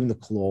where he's doing the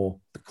claw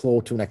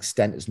to an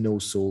extent is no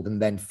sold,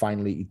 and then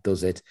finally he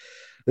does it.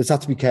 Let's have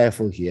to be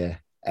careful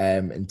here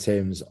in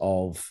terms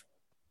of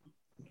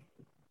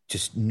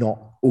just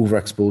not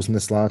overexposing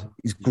this lad.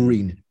 He's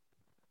green.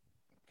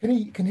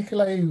 Can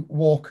Hikuleo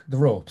walk the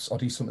ropes or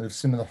do something of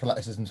similar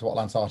athleticism to what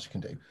Lance Archer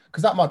can do?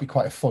 Because that might be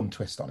quite a fun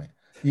twist on it.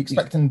 You're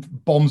expecting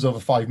bombs over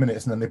 5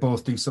 minutes and then they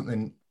both do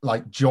something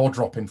like jaw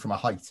dropping from a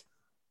height.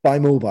 By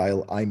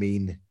mobile, I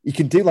mean, you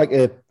can do like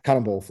a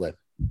cannonball flip,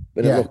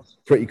 but it looks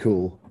pretty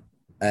cool.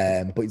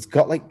 But he's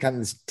got kind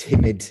of this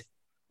timid,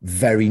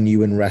 very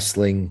new in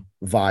wrestling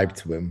vibe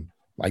to him,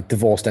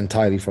 divorced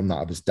entirely from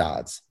that of his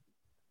dad's.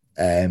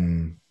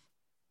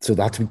 So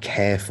they have to be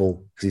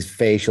careful because his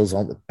facials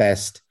aren't the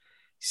best.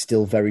 He's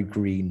still very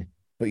green,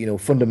 but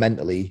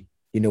fundamentally,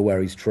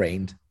 where he's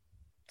trained.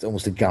 It's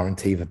almost a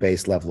guarantee of a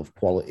base level of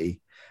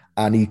quality,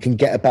 and he can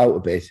get about a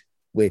bit,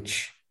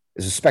 which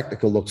as a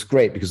spectacle looks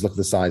great because look at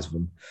the size of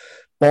him.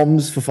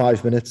 Bombs for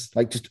 5 minutes,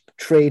 just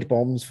trade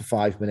bombs for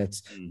 5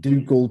 minutes. Do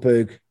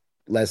Goldberg,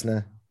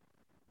 Lesnar,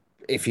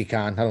 if you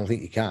can. I don't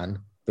think you can,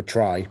 but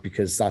try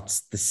because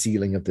that's the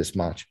ceiling of this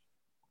match.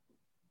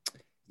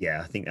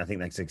 Yeah, I think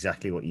that's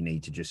exactly what you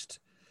need to just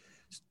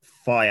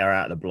fire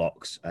out the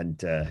blocks and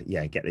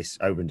get this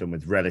over and done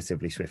with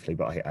relatively swiftly.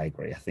 But I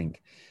agree. I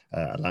think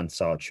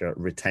Lance Archer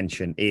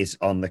retention is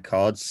on the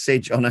cards.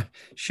 Sidge, on a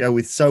show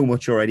with so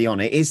much already on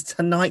it, is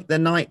tonight the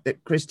night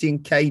that Christian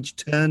Cage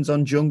turns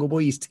on Jungle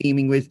Boy? He's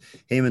teaming with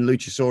him and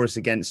Luchasaurus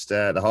against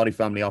the Hardy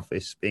Family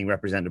Office, being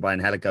represented by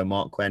Angelico,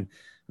 Mark Quinn,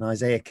 and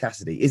Isaiah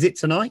Cassidy. Is it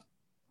tonight?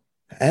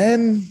 It's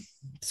going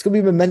to be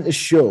a momentous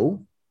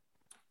show.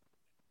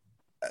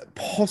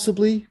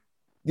 Possibly.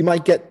 You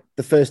might get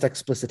the first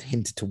explicit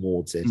hint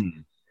towards it.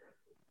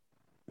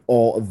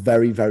 Or a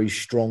very, very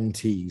strong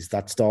tease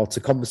that starts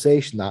a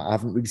conversation that I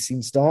haven't really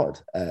seen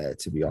started,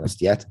 to be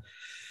honest, yet.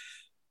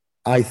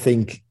 I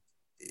think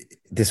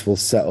this will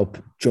set up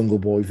Jungle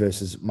Boy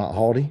versus Matt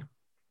Hardy,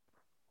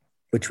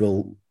 which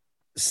will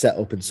set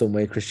up in some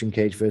way Christian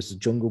Cage versus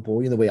Jungle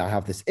Boy. In the way I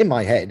have this in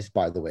my head,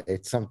 by the way.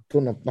 I'm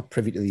not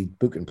privy to the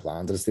booking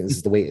plans. I just think this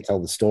is the way to tell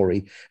the story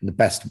and the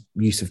best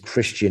use of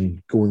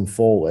Christian going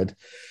forward.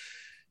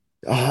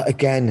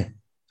 Again,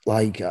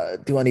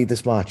 do I need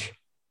this match?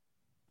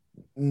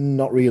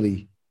 Not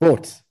really,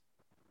 but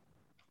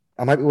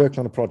I might be working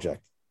on a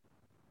project.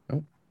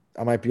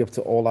 I might be up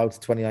to All Out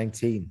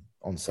 2019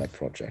 on said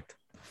project.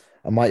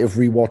 I might have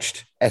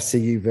rewatched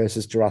SCU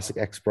versus Jurassic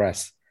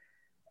Express.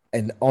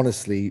 And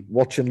honestly,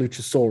 watching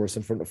Luchasaurus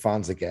in front of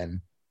fans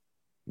again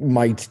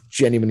might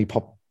genuinely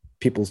pop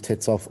people's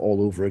tits off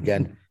all over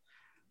again.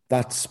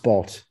 That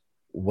spot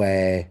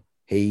where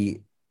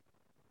he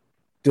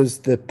does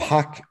the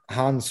pack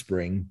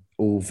handspring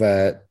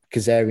over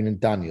Kazarian and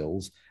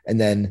Daniels, and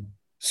then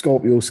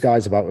Scorpio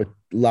Sky's about to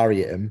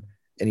lariat him,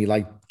 and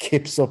he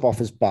kips up off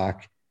his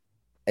back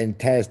and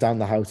tears down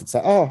the house. It's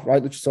oh,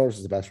 right, Luchasaurus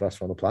is the best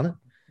wrestler on the planet.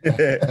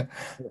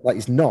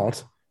 He's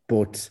not,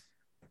 but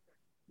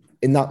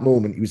in that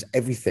moment, he was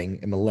everything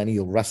a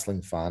millennial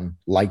wrestling fan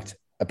liked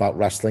about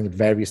wrestling at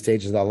various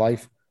stages of their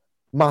life.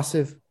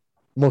 Massive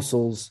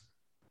muscles,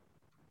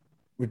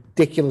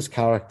 ridiculous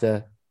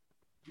character,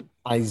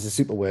 and he's a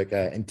super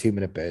worker in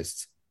 2-minute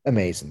bursts.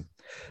 Amazing.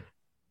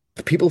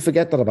 People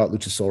forget that about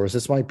Luchasaurus.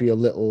 This might be a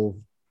little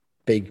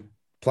big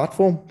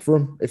platform for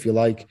him, if you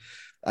like.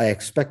 I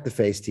expect the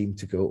face team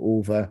to go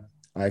over.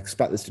 I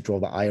expect this to draw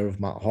the ire of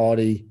Matt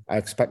Hardy. I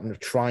expect him to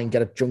try and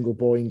get a Jungle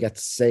Boy and get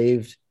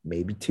saved,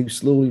 maybe too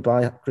slowly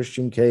by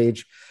Christian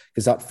Cage,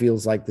 because that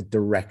feels like the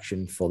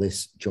direction for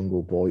this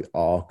Jungle Boy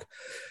arc.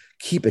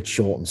 Keep it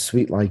short and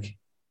sweet.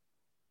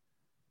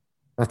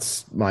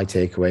 That's my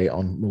takeaway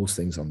on most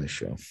things on this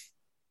show.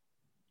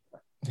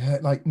 Yeah,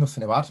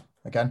 nothing to add.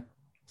 Again,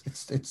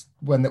 it's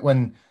when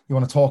you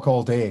want to talk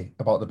all day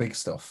about the big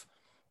stuff.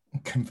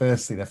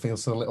 Conversely, there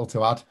feels so little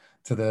to add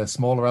to the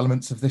smaller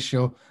elements of this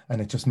show,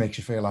 and it just makes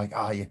you feel like,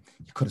 you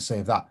could have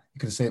saved that. You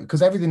could have saved,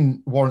 because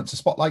everything warrants a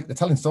spotlight. They're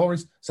telling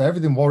stories, so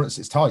everything warrants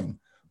its time.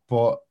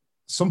 But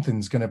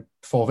something's going to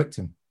fall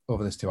victim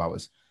over this 2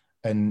 hours,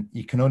 and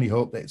you can only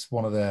hope that it's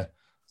one of the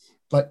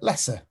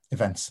lesser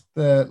events,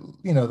 the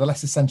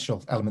less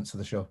essential elements of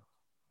the show.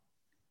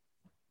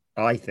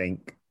 I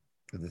think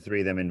with the three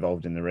of them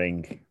involved in the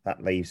ring,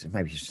 that leaves,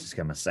 maybe just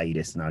become a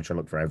sadist now, try to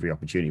look for every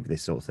opportunity for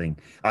this sort of thing.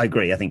 I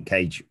agree. I think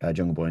Cage,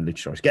 Jungle Boy and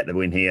Luchasaurus get the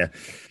win here.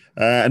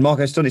 And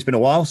Marco Stunt, it's been a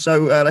while, so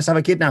let's have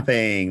a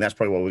kidnapping. That's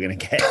probably what we're going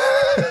to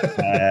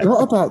get.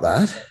 What about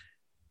that?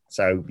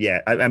 So,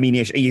 yeah, I mean,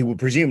 he would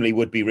presumably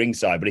would be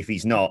ringside, but if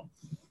he's not,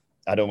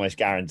 I'd almost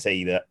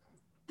guarantee that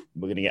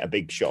we're going to get a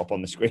big shot up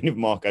on the screen of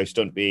Marco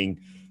Stunt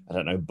being, I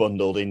don't know,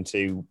 bundled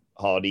into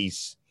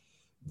Hardy's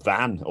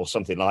van or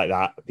something like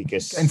that,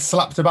 because and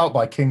slapped about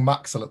by King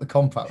Maxwell at the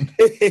compound.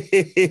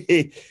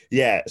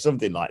 Yeah,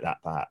 something like that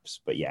perhaps.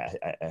 But yeah,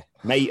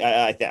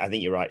 I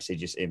think you're right, Sid,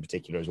 just in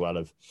particular as well,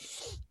 of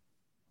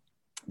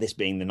this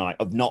being the night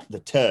of not the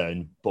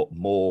turn, but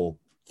more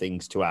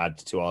things to add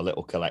to our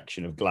little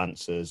collection of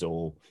glances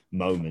or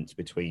moments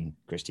between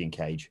Christian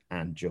Cage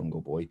and Jungle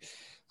Boy.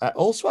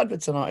 Also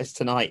advertised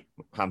tonight,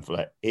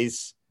 pamphlet,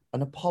 is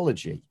an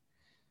apology.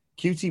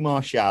 QT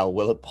Marshall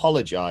will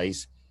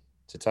apologise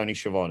to Tony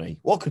Schiavone.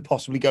 What could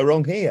possibly go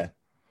wrong here?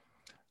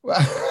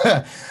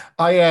 Well,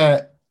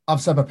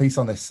 I've said my piece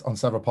on this on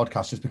several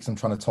podcasts just because I'm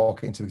trying to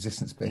talk it into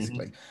existence,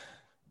 basically.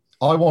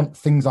 Mm-hmm. I want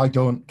things I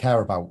don't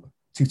care about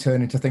to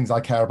turn into things I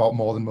care about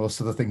more than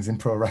most of the things in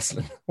pro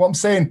wrestling. What I'm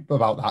saying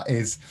about that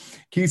is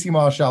QT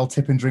Marshall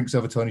tipping drinks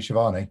over Tony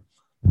Schiavone,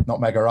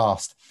 not mega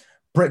arsed.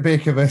 Britt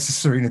Baker versus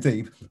Serena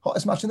Deeb,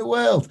 hottest match in the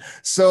world.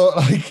 So,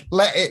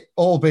 let it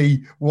all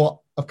be what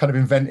I've kind of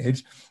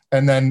invented,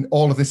 and then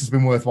all of this has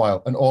been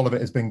worthwhile, and all of it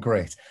has been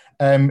great.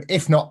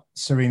 If not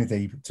Serena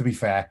Deeb, to be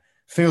fair,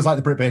 feels like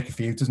the Britt Baker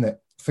feud, doesn't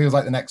it? Feels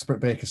like the next Britt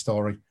Baker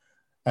story.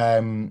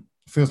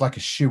 Feels like a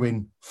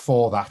shoe-in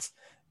for that.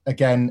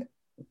 Again,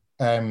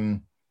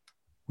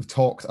 we've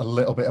talked a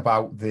little bit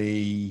about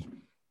the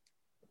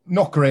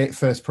not great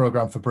first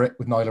program for Britt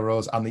with Nyla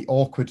Rose and the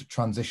awkward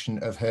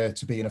transition of her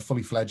to being a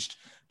fully fledged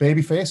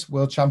babyface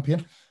world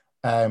champion,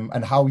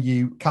 and how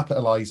you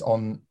capitalize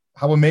on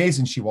how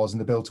amazing she was in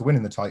the build to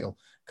winning the title,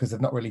 because they've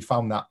not really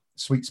found that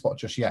sweet spot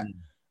just yet.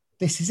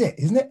 This is it,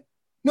 isn't it?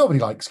 Nobody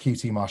likes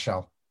QT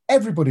Marshall.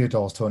 Everybody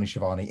adores Tony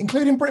Schiavone,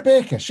 including Britt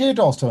Baker. She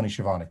adores Tony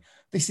Schiavone.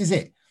 This is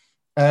it.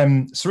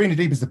 Serena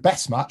Deeb is the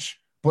best match,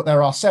 but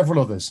there are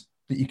several others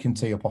that you can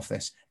tee up off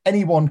this.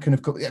 Anyone can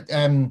have...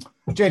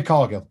 Jade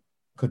Cargill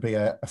could be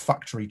a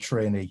factory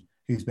trainee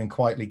who's been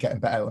quietly getting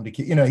better under...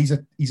 he's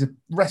a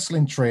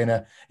wrestling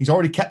trainer. He's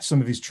already kept some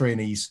of his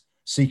trainees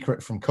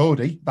secret from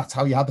Cody. That's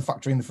how you had the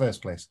factory in the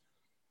first place.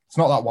 It's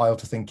not that wild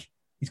to think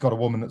he's got a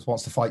woman that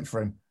wants to fight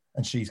for him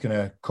and she's going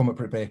to come at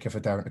Britt Baker for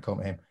daring to come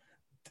at him.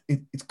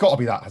 It's got to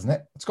be that, hasn't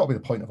it? It's got to be the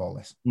point of all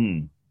this.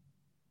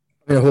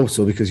 I hope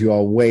so, because you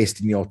are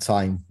wasting your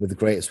time with the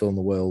greatest will in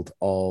the world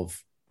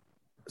of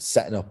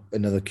setting up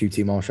another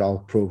QT Marshall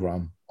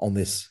program on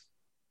this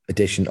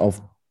edition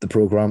of the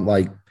program.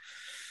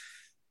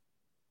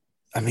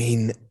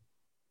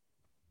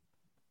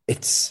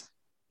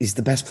 He's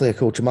the best player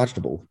coach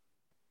imaginable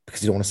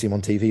because you don't want to see him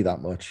on TV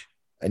that much.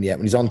 And yet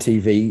when he's on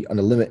TV in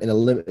a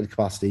limited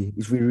capacity,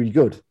 he's really, really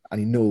good. And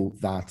you know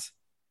that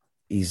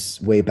he's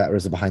way better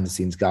as a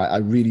behind-the-scenes guy. I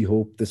really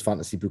hope this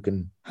fantasy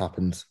booking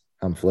happens,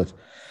 Hamflet.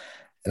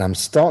 And I'm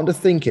starting to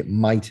think it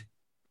might.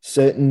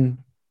 Certain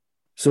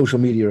social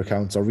media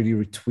accounts are really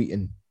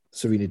retweeting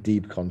Serena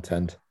Deeb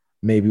content,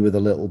 maybe with a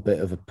little bit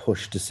of a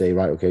push to say,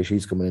 right, okay,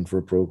 she's coming in for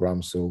a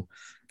program, so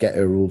get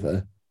her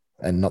over.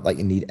 And not that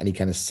you need any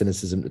kind of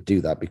cynicism to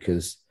do that,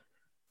 because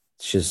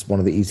she's one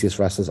of the easiest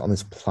wrestlers on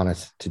this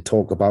planet to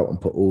talk about and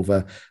put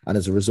over. And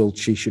as a result,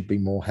 she should be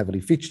more heavily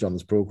featured on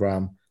this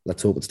program.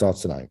 Let's hope it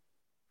starts tonight.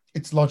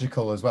 It's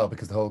logical as well,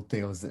 because the whole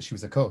deal is that she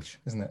was a coach,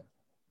 isn't it?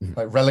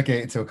 Like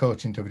relegated to a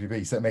coach in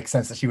WWE. So it makes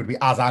sense that she would be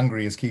as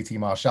angry as QT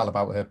Marshall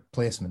about her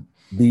placement.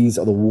 These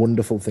are the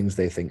wonderful things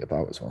they think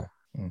about as well.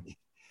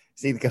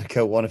 It's either going to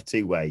go one of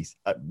two ways.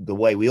 The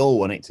way we all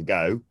want it to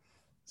go,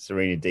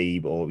 Serena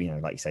Deeb, or,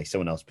 like you say,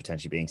 someone else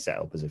potentially being set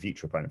up as a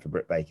future opponent for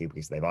Britt Baker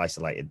because they've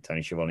isolated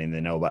Tony Schiavone and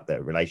they know about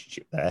their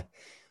relationship there.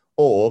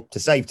 Or to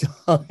save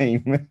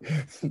time,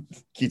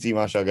 QT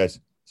Marshall goes,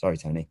 sorry,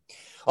 Tony.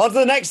 On to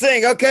the next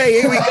thing. Okay,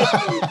 here we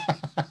go.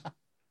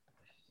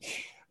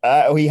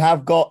 We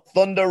have got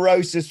Thunder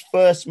Rosa's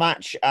first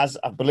match as,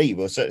 I believe,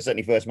 or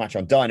certainly first match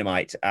on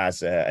Dynamite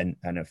as an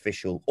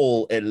official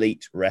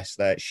all-elite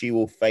wrestler. She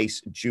will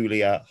face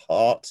Julia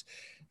Hart.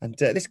 And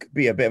this could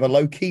be a bit of a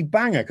low-key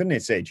banger, couldn't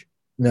it, Sige?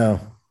 No.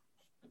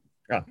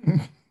 Oh.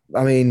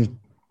 I mean,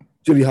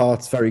 Julia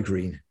Hart's very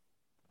green.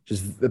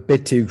 Just a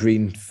bit too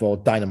green for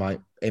Dynamite,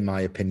 in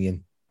my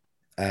opinion.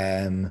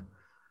 And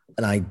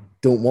I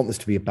don't want this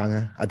to be a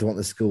banger. I don't want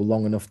this to go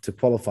long enough to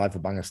qualify for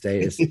banger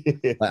status.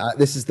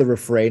 This is the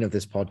refrain of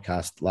this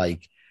podcast.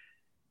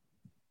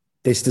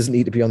 This doesn't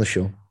need to be on the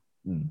show.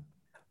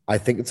 I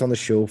think it's on the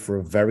show for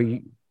a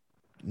very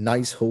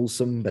nice,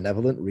 wholesome,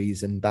 benevolent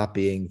reason, that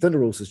being Thunder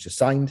Rosa's just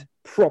signed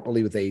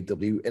properly with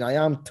AEW, and I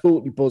am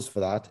totally buzzed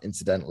for that,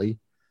 incidentally.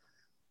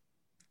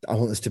 I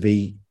want this to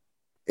be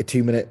a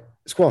 2-minute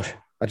squash.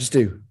 I just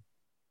do.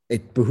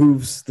 It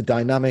behooves the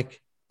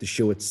dynamic, the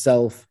show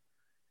itself.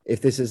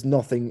 If this is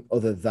nothing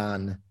other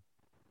than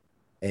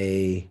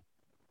a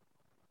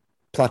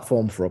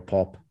platform for a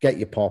pop, get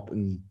your pop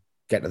and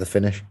get to the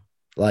finish.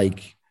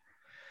 It's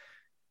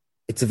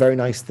a very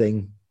nice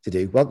thing to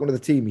do. Welcome to the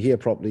team. Here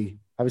properly.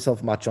 Have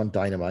yourself a match on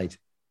Dynamite.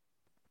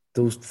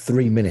 Those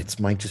 3 minutes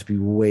might just be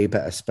way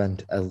better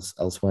spent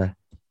elsewhere.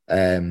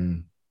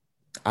 And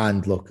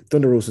look,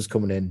 Thunder Rosa's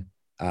coming in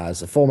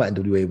as a former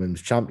NWA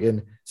Women's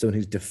Champion, someone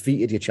who's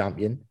defeated your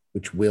champion,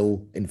 which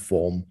will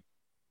inform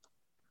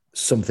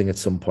something at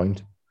some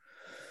point.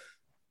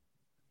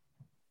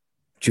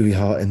 Julia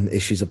Hart,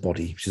 and she's a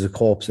body. She's a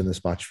corpse in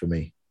this match for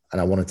me.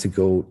 And I want it to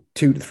go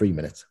 2 to 3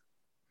 minutes.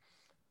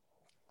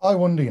 I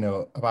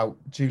wonder, about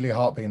Julia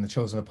Hart being the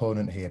chosen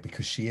opponent here,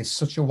 because she is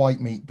such a white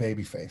meat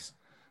babyface.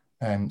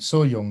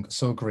 So young,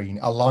 so green,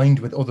 aligned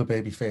with other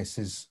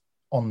babyfaces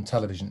on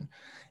television.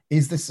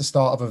 Is this the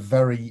start of a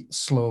very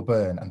slow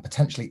burn and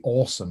potentially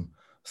awesome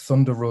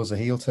Thunder Rosa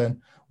heel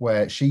turn,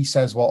 where she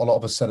says what a lot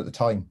of us said at the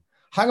time?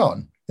 Hang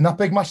on, in that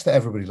big match that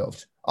everybody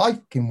loved, I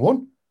fucking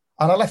won,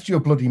 and I left you a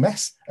bloody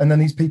mess, and then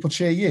these people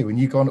cheer you, and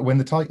you go on to win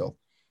the title.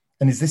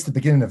 And is this the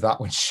beginning of that,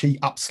 when she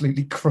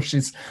absolutely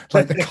crushes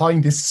the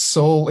kindest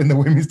soul in the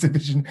women's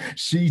division?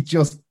 She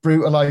just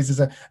brutalizes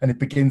her, and it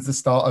begins the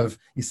start of,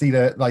 you see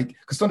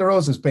because Thunder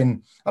Rosa's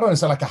been, I don't want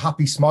to say a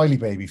happy, smiley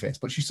baby face,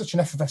 but she's such an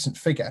effervescent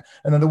figure.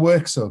 And then the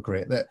work's so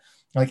great that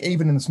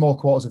even in the small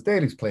quarters of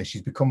Daly's place,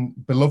 she's become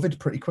beloved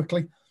pretty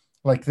quickly.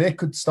 They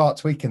could start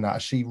tweaking that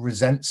as she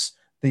resents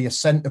the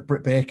ascent of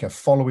Britt Baker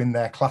following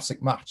their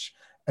classic match,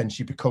 and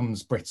she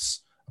becomes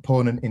Britt's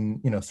opponent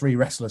in 3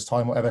 wrestlers'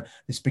 time, whatever.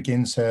 This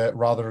begins her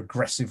rather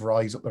aggressive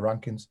rise up the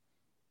rankings.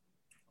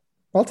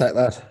 I'll take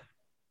that.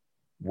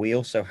 We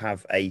also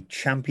have a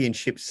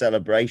championship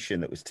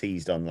celebration that was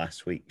teased on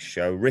last week's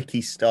show.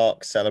 Ricky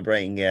Stark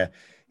celebrating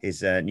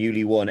his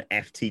newly won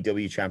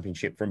FTW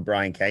championship from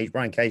Brian Cage.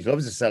 Brian Cage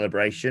loves a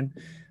celebration.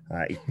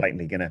 He's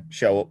blatantly going to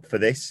show up for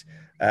this.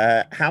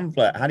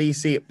 Hamflet, how do you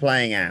see it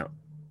playing out?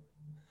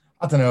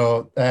 I don't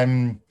know.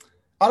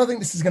 I don't think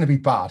this is going to be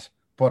bad.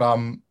 but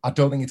I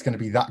don't think it's going to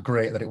be that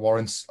great that it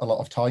warrants a lot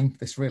of time.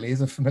 This really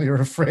is a familiar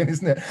refrain,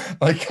 isn't it?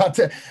 Like,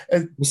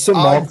 some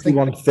marks you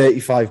want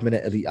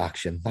 35-minute elite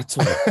action. That's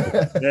all.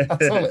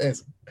 That's all it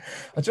is.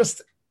 I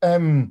just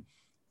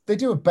they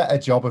do a better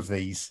job of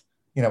these.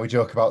 You know, we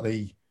joke about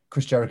the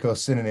Chris Jericho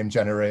synonym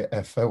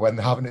generator for when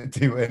they're having to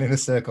do an inner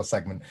circle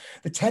segment.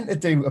 They tend to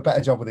do a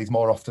better job with these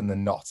more often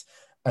than not.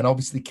 And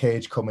obviously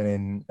Cage coming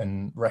in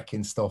and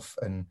wrecking stuff,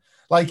 and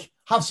like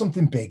have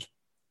something big,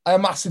 a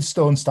massive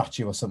stone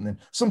statue or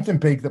something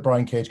big that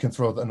Brian Cage can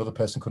throw that another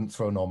person couldn't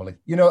throw normally.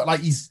 You know,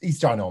 like he's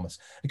ginormous.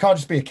 It can't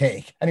just be a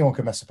cake. Anyone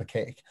can mess up a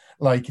cake.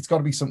 Like it's got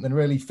to be something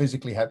really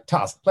physically heavy.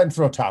 Taz, let him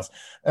throw Taz.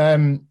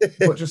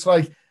 But just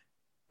like,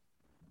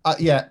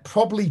 yeah,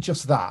 probably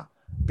just that,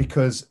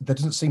 because there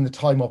doesn't seem the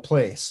time or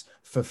place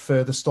for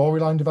further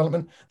storyline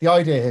development. The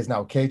idea is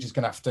now Cage is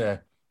going to have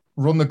to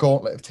run the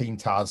gauntlet of Team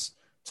Taz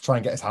to try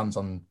and get his hands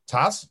on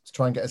Taz, to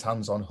try and get his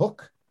hands on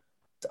Hook.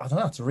 I don't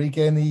know, to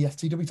regain the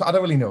FTW. I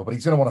don't really know, but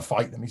he's going to want to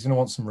fight them. He's going to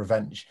want some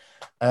revenge.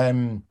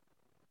 I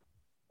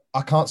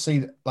can't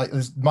see, like,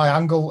 my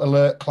angle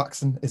alert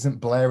klaxon isn't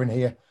blaring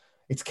here.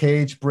 It's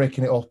Cage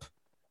breaking it up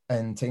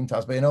and Team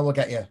Taz being, oh, we'll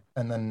get you.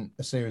 And then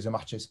a series of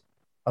matches.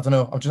 I don't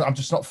know. I'm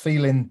just not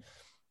feeling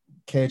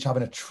Cage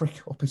having a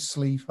trick up his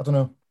sleeve. I don't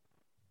know.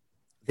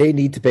 They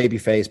need to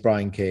babyface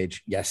Brian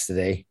Cage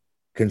yesterday,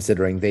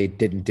 considering they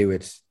didn't do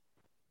it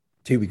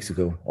 2 weeks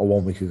ago or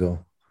 1 week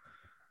ago.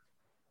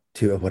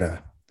 Or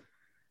whatever.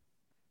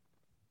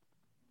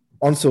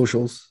 On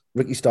socials,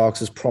 Ricky Starks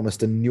has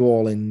promised a New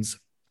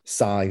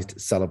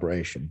Orleans-sized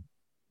celebration.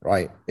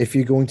 Right? If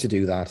you're going to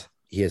do that,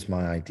 here's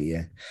my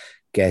idea.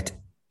 Get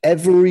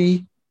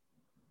every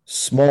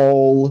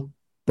small,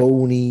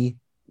 bony,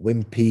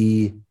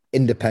 wimpy,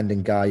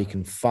 independent guy you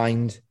can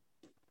find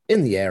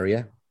in the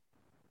area.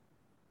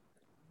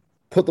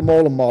 Put them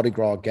all in Mardi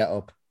Gras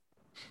get-up.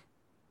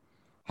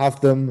 Have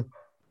them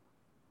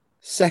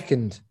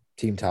second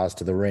Team Taz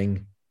to the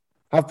ring.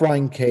 Have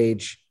Brian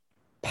Cage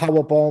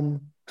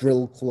powerbomb,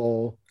 drill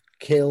claw,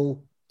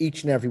 kill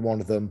each and every one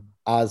of them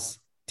as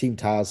Team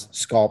Taz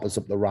scarpers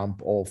up the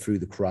ramp all through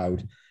the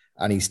crowd.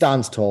 And he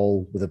stands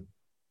tall with a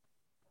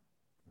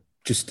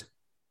just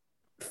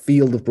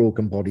field of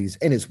broken bodies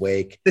in his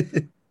wake.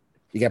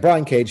 You get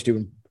Brian Cage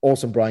doing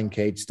awesome Brian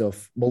Cage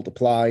stuff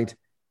multiplied.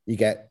 You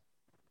get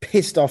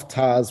pissed off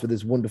Taz with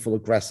his wonderful,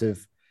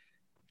 aggressive,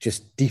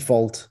 just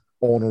default,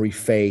 ornery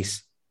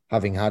face,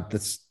 having had the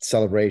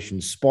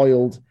celebration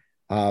spoiled.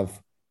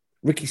 Have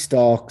Ricky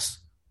Starks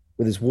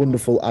with his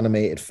wonderful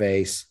animated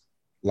face,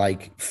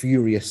 like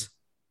furious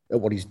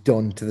at what he's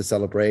done to the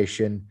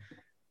celebration.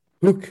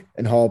 Hook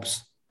and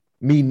Hobbs,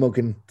 mean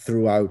mugging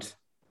throughout.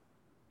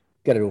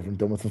 Get it over and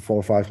done with in 4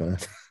 or 5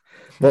 minutes.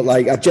 But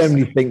like, I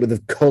generally think with the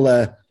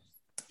color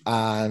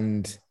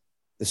and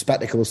the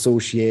spectacle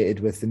associated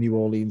with the New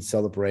Orleans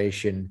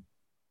celebration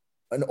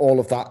and all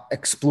of that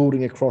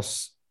exploding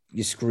across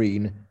your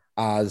screen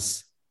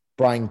as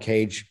Brian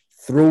Cage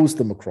throws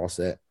them across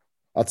it.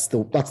 That's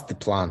the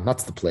plan.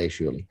 That's the play,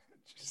 surely.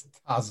 Just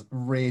as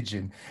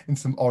raging in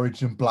some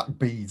orange and black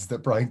beads that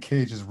Brian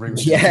Cage has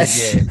ruined.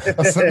 Yes.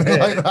 Or something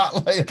like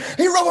that. Like,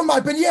 he ruined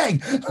my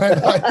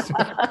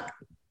beignet.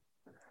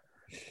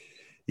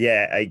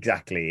 Yeah,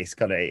 exactly. It's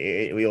kind of,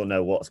 we all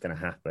know what's going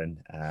to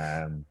happen.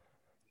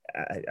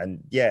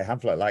 And yeah,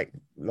 Hamflett,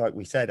 like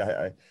we said,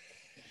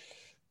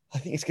 I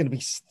think it's going to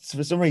be,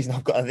 for some reason,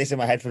 I've got this in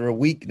my head for a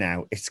week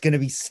now. It's going to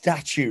be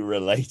statue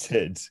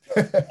related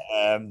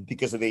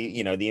because of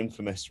the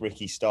infamous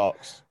Ricky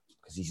Starks,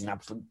 because he's an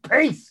absolute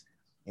beast.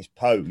 His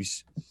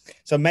pose.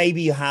 So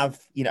maybe you have,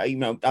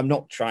 I'm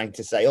not trying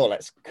to say,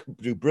 let's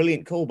do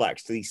brilliant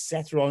callbacks to the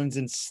Seth Rollins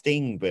and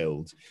Sting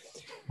build.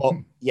 But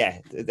yeah,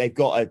 they've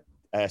got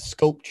a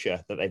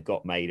sculpture that they've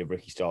got made of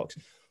Ricky Starks.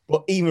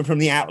 But even from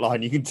the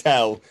outline, you can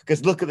tell,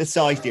 because look at the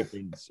size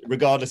difference,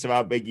 regardless of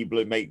how big you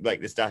make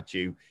the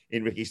statue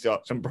in Ricky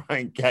Starks and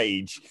Brian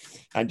Cage,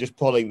 and just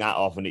pulling that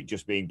off and it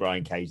just being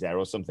Brian Cage there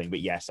or something.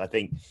 But yes, I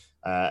think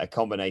a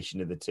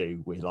combination of the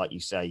two with, like you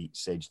say,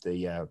 Sige,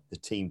 the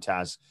Team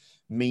Taz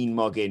mean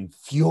mugging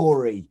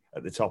fury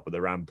at the top of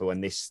the ramp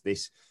when this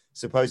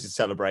supposed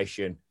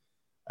celebration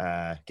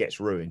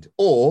gets ruined,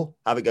 or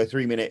have it go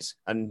 3 minutes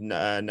and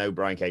no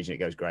Brian Cage and it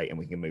goes great and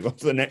we can move on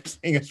to the next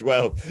thing as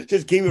well.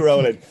 Just keep it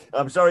rolling.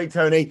 I'm sorry,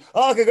 Tony.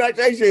 Oh,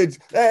 congratulations.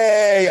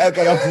 Hey,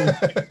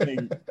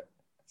 okay.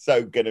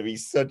 So going to be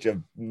such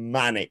a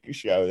manic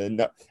show.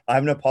 And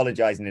I'm going to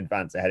apologize in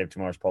advance ahead of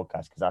tomorrow's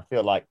podcast because I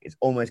feel like it's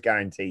almost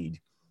guaranteed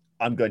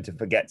I'm going to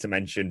forget to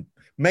mention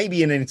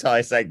maybe an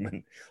entire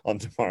segment on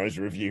tomorrow's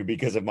review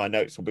because of my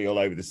notes will be all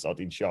over the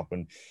sodding shop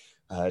and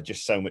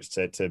just so much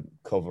to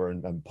cover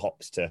and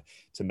pops to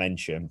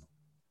mention.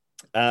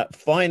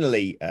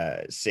 Finally,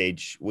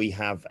 Sige, we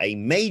have a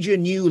major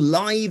new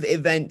live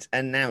event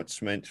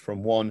announcement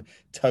from one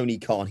Tony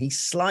Khan. He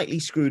slightly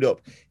screwed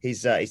up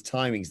his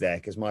timings there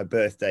because my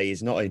birthday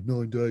is not in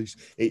 9 days;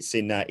 it's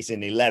in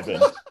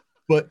 11.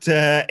 But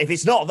if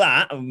it's not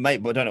that,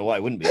 maybe I don't know why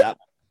it wouldn't be that.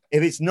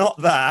 If it's not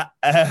that,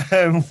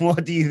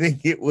 what do you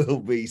think it will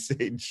be,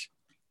 Sige?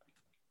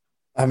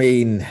 I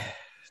mean,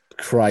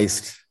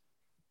 Christ.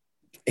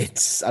 I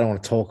don't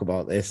want to talk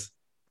about this,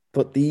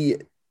 but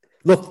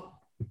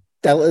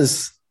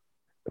Delta's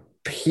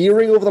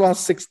appearing over the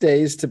last 6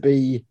 days to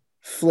be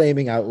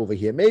flaming out over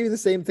here. Maybe the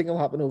same thing will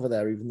happen over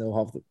there, even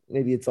though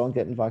maybe it's on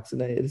getting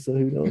vaccinated, so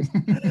who knows?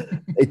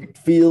 It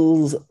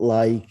feels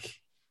like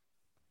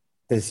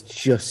there's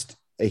just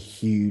a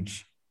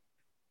huge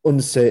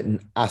uncertain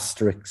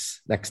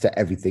asterisk next to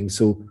everything.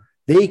 So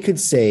they could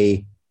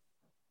say,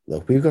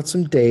 look, we've got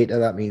some data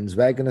that means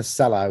we're going to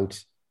sell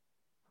out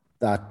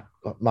that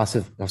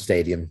massive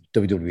stadium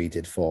WWE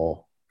did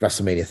for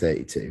WrestleMania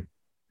 32.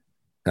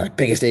 Like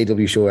biggest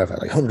AEW show ever,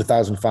 like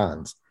 100,000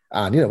 fans.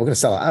 And, we're going to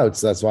sell it out,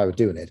 so that's why we're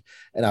doing it.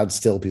 And I'd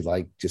still be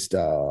like,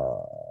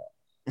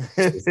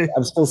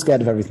 I'm still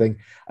scared of everything.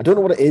 I don't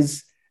know what it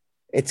is.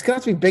 It's going to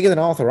have to be bigger than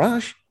Arthur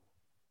Ashe.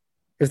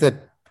 If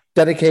they're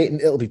dedicating,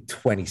 it'll be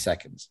 20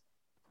 seconds.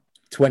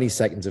 20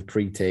 seconds of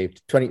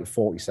pre-taped, 20 to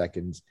 40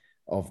 seconds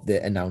of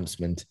the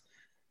announcement.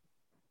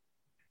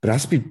 But it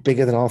has to be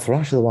bigger than Arthur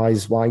Ashe,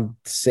 otherwise why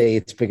say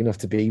it's big enough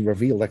to be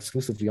revealed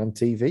exclusively on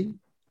TV?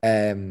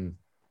 Imagine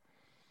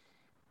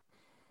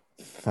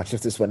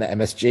if this went to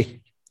MSG.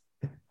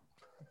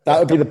 That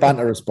would be the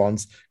banter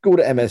response. Go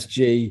to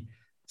MSG,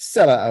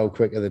 sell it out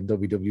quicker than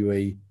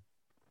WWE.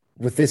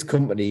 With this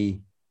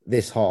company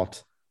this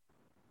hot,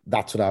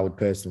 that's what I would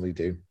personally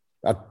do.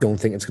 I don't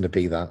think it's going to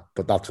be that,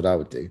 but that's what I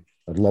would do.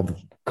 I'd love a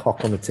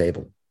cock on the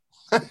table.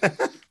 I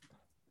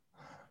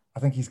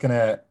think he's going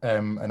to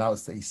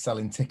announce that he's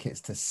selling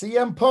tickets to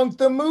CM Punk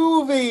the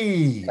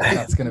movie.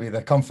 That's going to be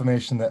the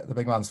confirmation that the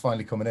big man's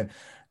finally coming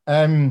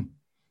in.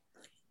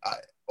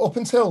 Up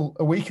until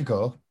a week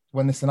ago,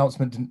 when this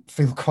announcement didn't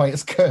feel quite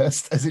as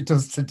cursed as it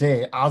does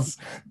today, as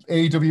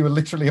AEW are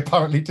literally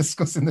apparently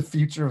discussing the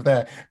future of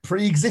their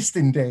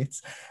pre-existing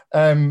dates,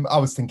 I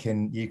was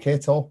thinking UK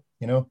tour,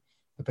 the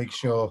big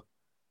show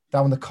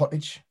down in the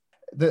cottage.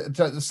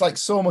 There's like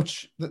so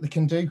much that they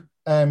can do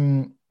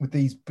with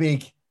these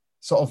big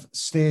sort of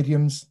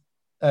stadiums,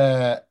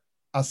 as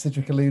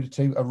Cedric alluded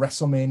to, a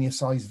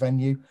WrestleMania-sized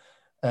venue,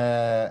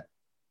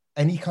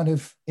 any kind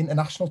of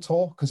international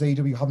tour, because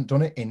AEW haven't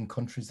done it in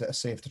countries that are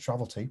safe to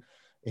travel to,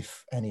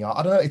 if any are.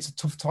 I don't know, it's a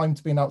tough time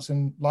to be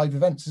announcing live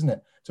events, isn't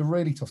it? It's a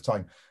really tough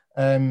time.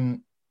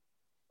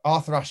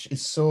 Arthur Ashe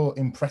is so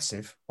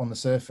impressive on the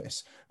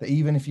surface that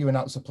even if you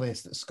announce a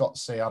place that's got,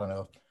 say,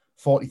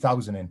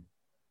 40,000 in,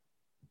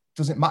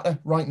 doesn't matter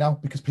right now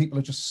because people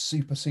are just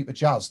super, super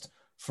jazzed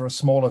for a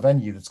smaller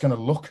venue that's going to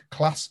look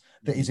class,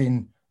 that is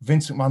in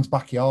Vince McMahon's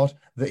backyard,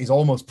 that is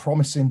almost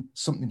promising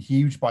something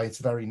huge by its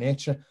very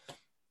nature.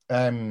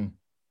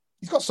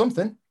 He's got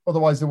something,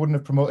 otherwise they wouldn't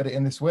have promoted it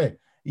in this way.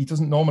 He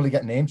doesn't normally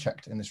get name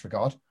checked in this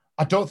regard.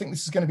 I don't think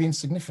this is going to be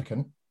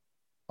insignificant.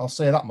 I'll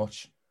say that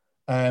much.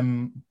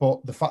 But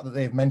the fact that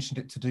they've mentioned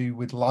it to do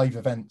with live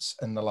events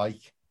and the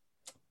like,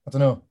 I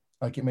don't know,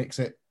 like it makes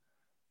it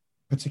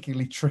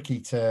particularly tricky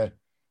to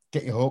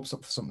get your hopes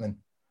up for something.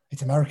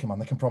 It's American, man.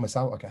 They can promise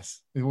out, I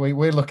guess.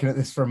 We're looking at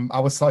this from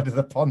our side of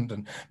the pond,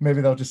 and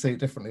maybe they'll just say it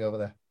differently over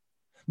there.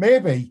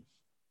 Maybe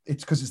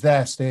it's because it's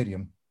their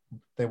stadium.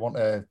 They want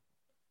to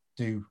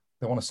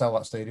sell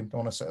that stadium. They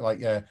want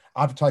to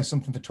advertise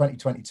something for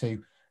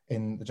 2022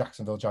 in the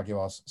Jacksonville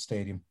Jaguars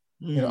stadium.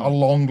 A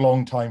long,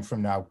 long time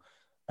from now.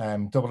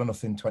 Double or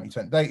Nothing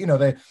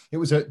 2020. It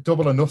was a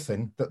Double or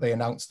Nothing that they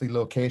announced the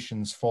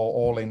locations for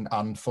All In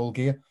and Full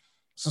Gear.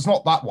 So it's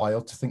not that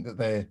wild to think that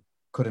they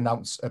could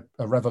announce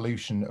a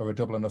Revolution or a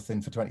Double or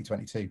Nothing for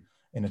 2022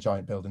 in a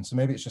giant building. So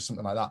maybe it's just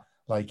something like that.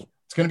 Like,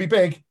 it's going to be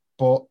big,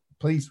 but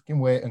please can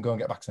wait and go and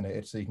get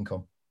vaccinated so you can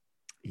come.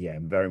 Yeah,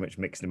 very much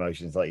mixed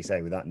emotions, like you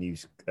say, with that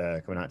news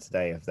coming out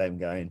today of them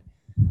going,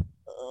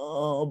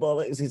 oh,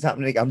 bollocks, it's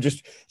happening. I'm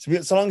just,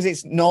 so long as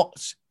it's not,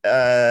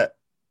 we're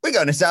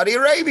going to Saudi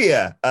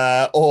Arabia,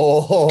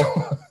 or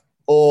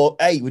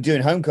hey, we're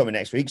doing Homecoming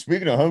next week.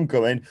 Speaking of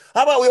Homecoming,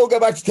 how about we all go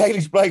back to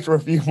Daly's place for a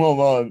few more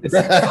months?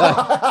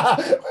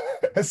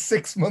 A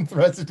 6-month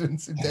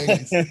residence in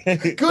Daly's.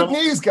 Good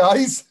news,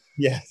 guys.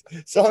 Yes,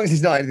 as long as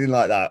it's not anything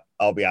like that,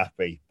 I'll be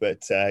happy.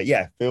 But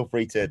feel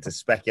free to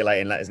speculate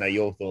and let us know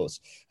your thoughts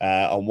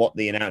on what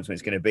the announcement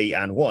is going to be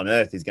and what on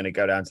earth is going to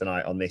go down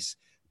tonight on this,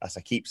 as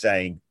I keep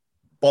saying,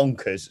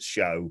 bonkers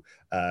show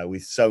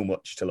with so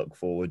much to look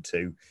forward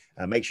to.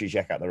 Make sure you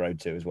check out The Road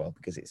to as well,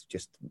 because it's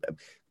just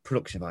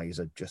production values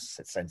are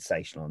just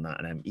sensational on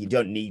that. And you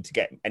don't need to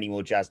get any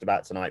more jazzed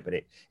about tonight, but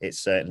it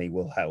certainly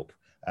will help.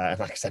 And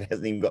like I said, it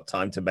hasn't even got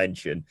time to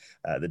mention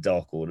the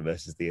Dark Order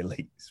versus the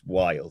Elite. It's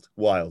wild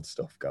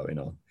stuff going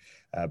on.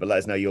 But let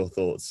us know your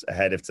thoughts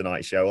ahead of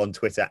tonight's show on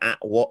Twitter at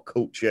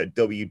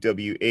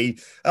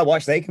WhatCultureWWE.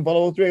 Watch, they can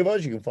follow all three of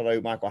us. You can follow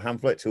Michael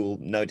Hamflett, who will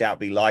no doubt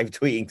be live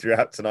tweeting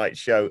throughout tonight's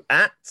show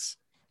at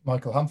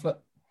Michael Hamflett.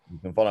 You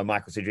can follow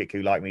Michael Sidgwick,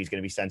 who, like me, is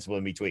going to be sensible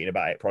and be tweeting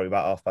about it probably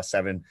about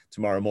 7:30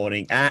 tomorrow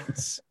morning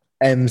at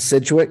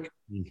Sidgwick.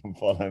 You can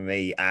follow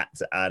me at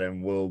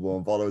Adam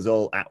Wilborn. Follow us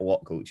all at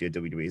What Culture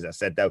WWE, as I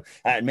said, though.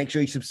 And make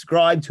sure you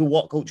subscribe to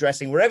What Culture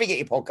Wrestling, wherever you get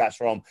your podcasts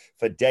from,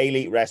 for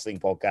daily wrestling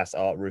podcasts.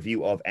 Our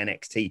review of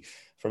NXT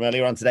from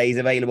earlier on today is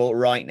available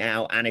right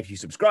now. And if you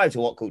subscribe to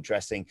What Culture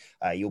Wrestling,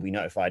 you'll be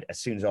notified as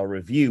soon as our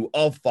review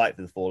of Fight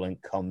for the Fallen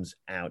comes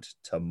out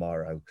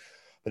tomorrow.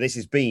 But this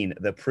has been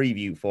the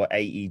preview for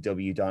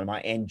AEW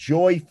Dynamite.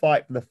 Enjoy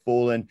Fight for the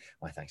Fallen.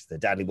 My thanks to the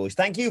Dudley Boys.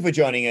 Thank you for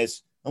joining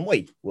us, and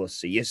we will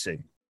see you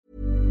soon.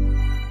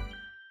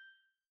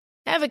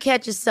 Ever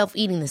catch yourself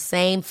eating the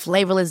same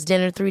flavorless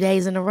dinner 3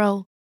 days in a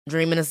row?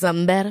 Dreaming of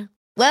something better?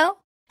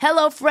 Well,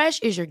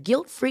 HelloFresh is your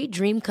guilt-free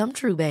dream come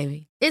true,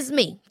 baby. It's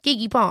me,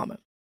 Keke Palmer.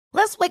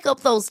 Let's wake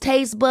up those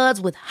taste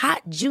buds with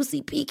hot,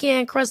 juicy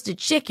pecan-crusted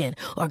chicken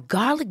or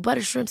garlic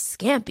butter shrimp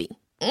scampi.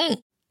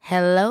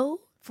 Hello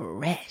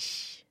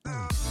Fresh.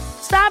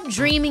 Stop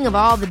dreaming of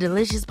all the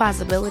delicious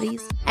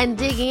possibilities and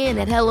dig in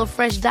at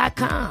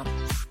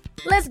HelloFresh.com.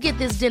 Let's get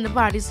this dinner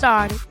party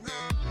started.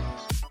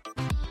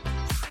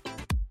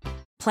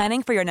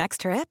 Planning for your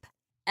next trip?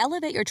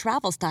 Elevate your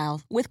travel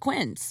style with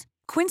Quince.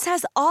 Quince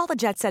has all the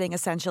jet-setting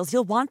essentials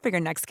you'll want for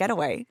your next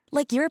getaway,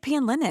 like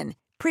European linen,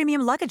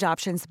 premium luggage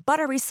options,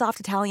 buttery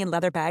soft Italian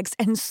leather bags,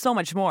 and so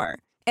much more.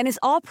 And is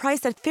all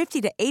priced at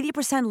 50 to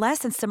 80% less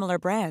than similar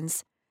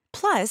brands.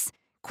 Plus,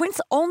 Quince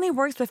only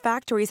works with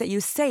factories that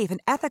use safe and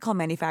ethical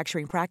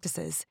manufacturing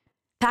practices.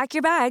 Pack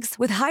your bags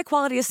with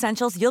high-quality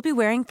essentials you'll be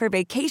wearing for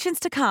vacations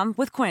to come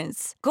with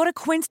Quince. Go to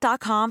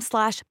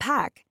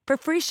quince.com/pack for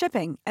free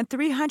shipping and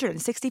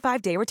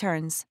 365-day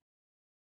returns.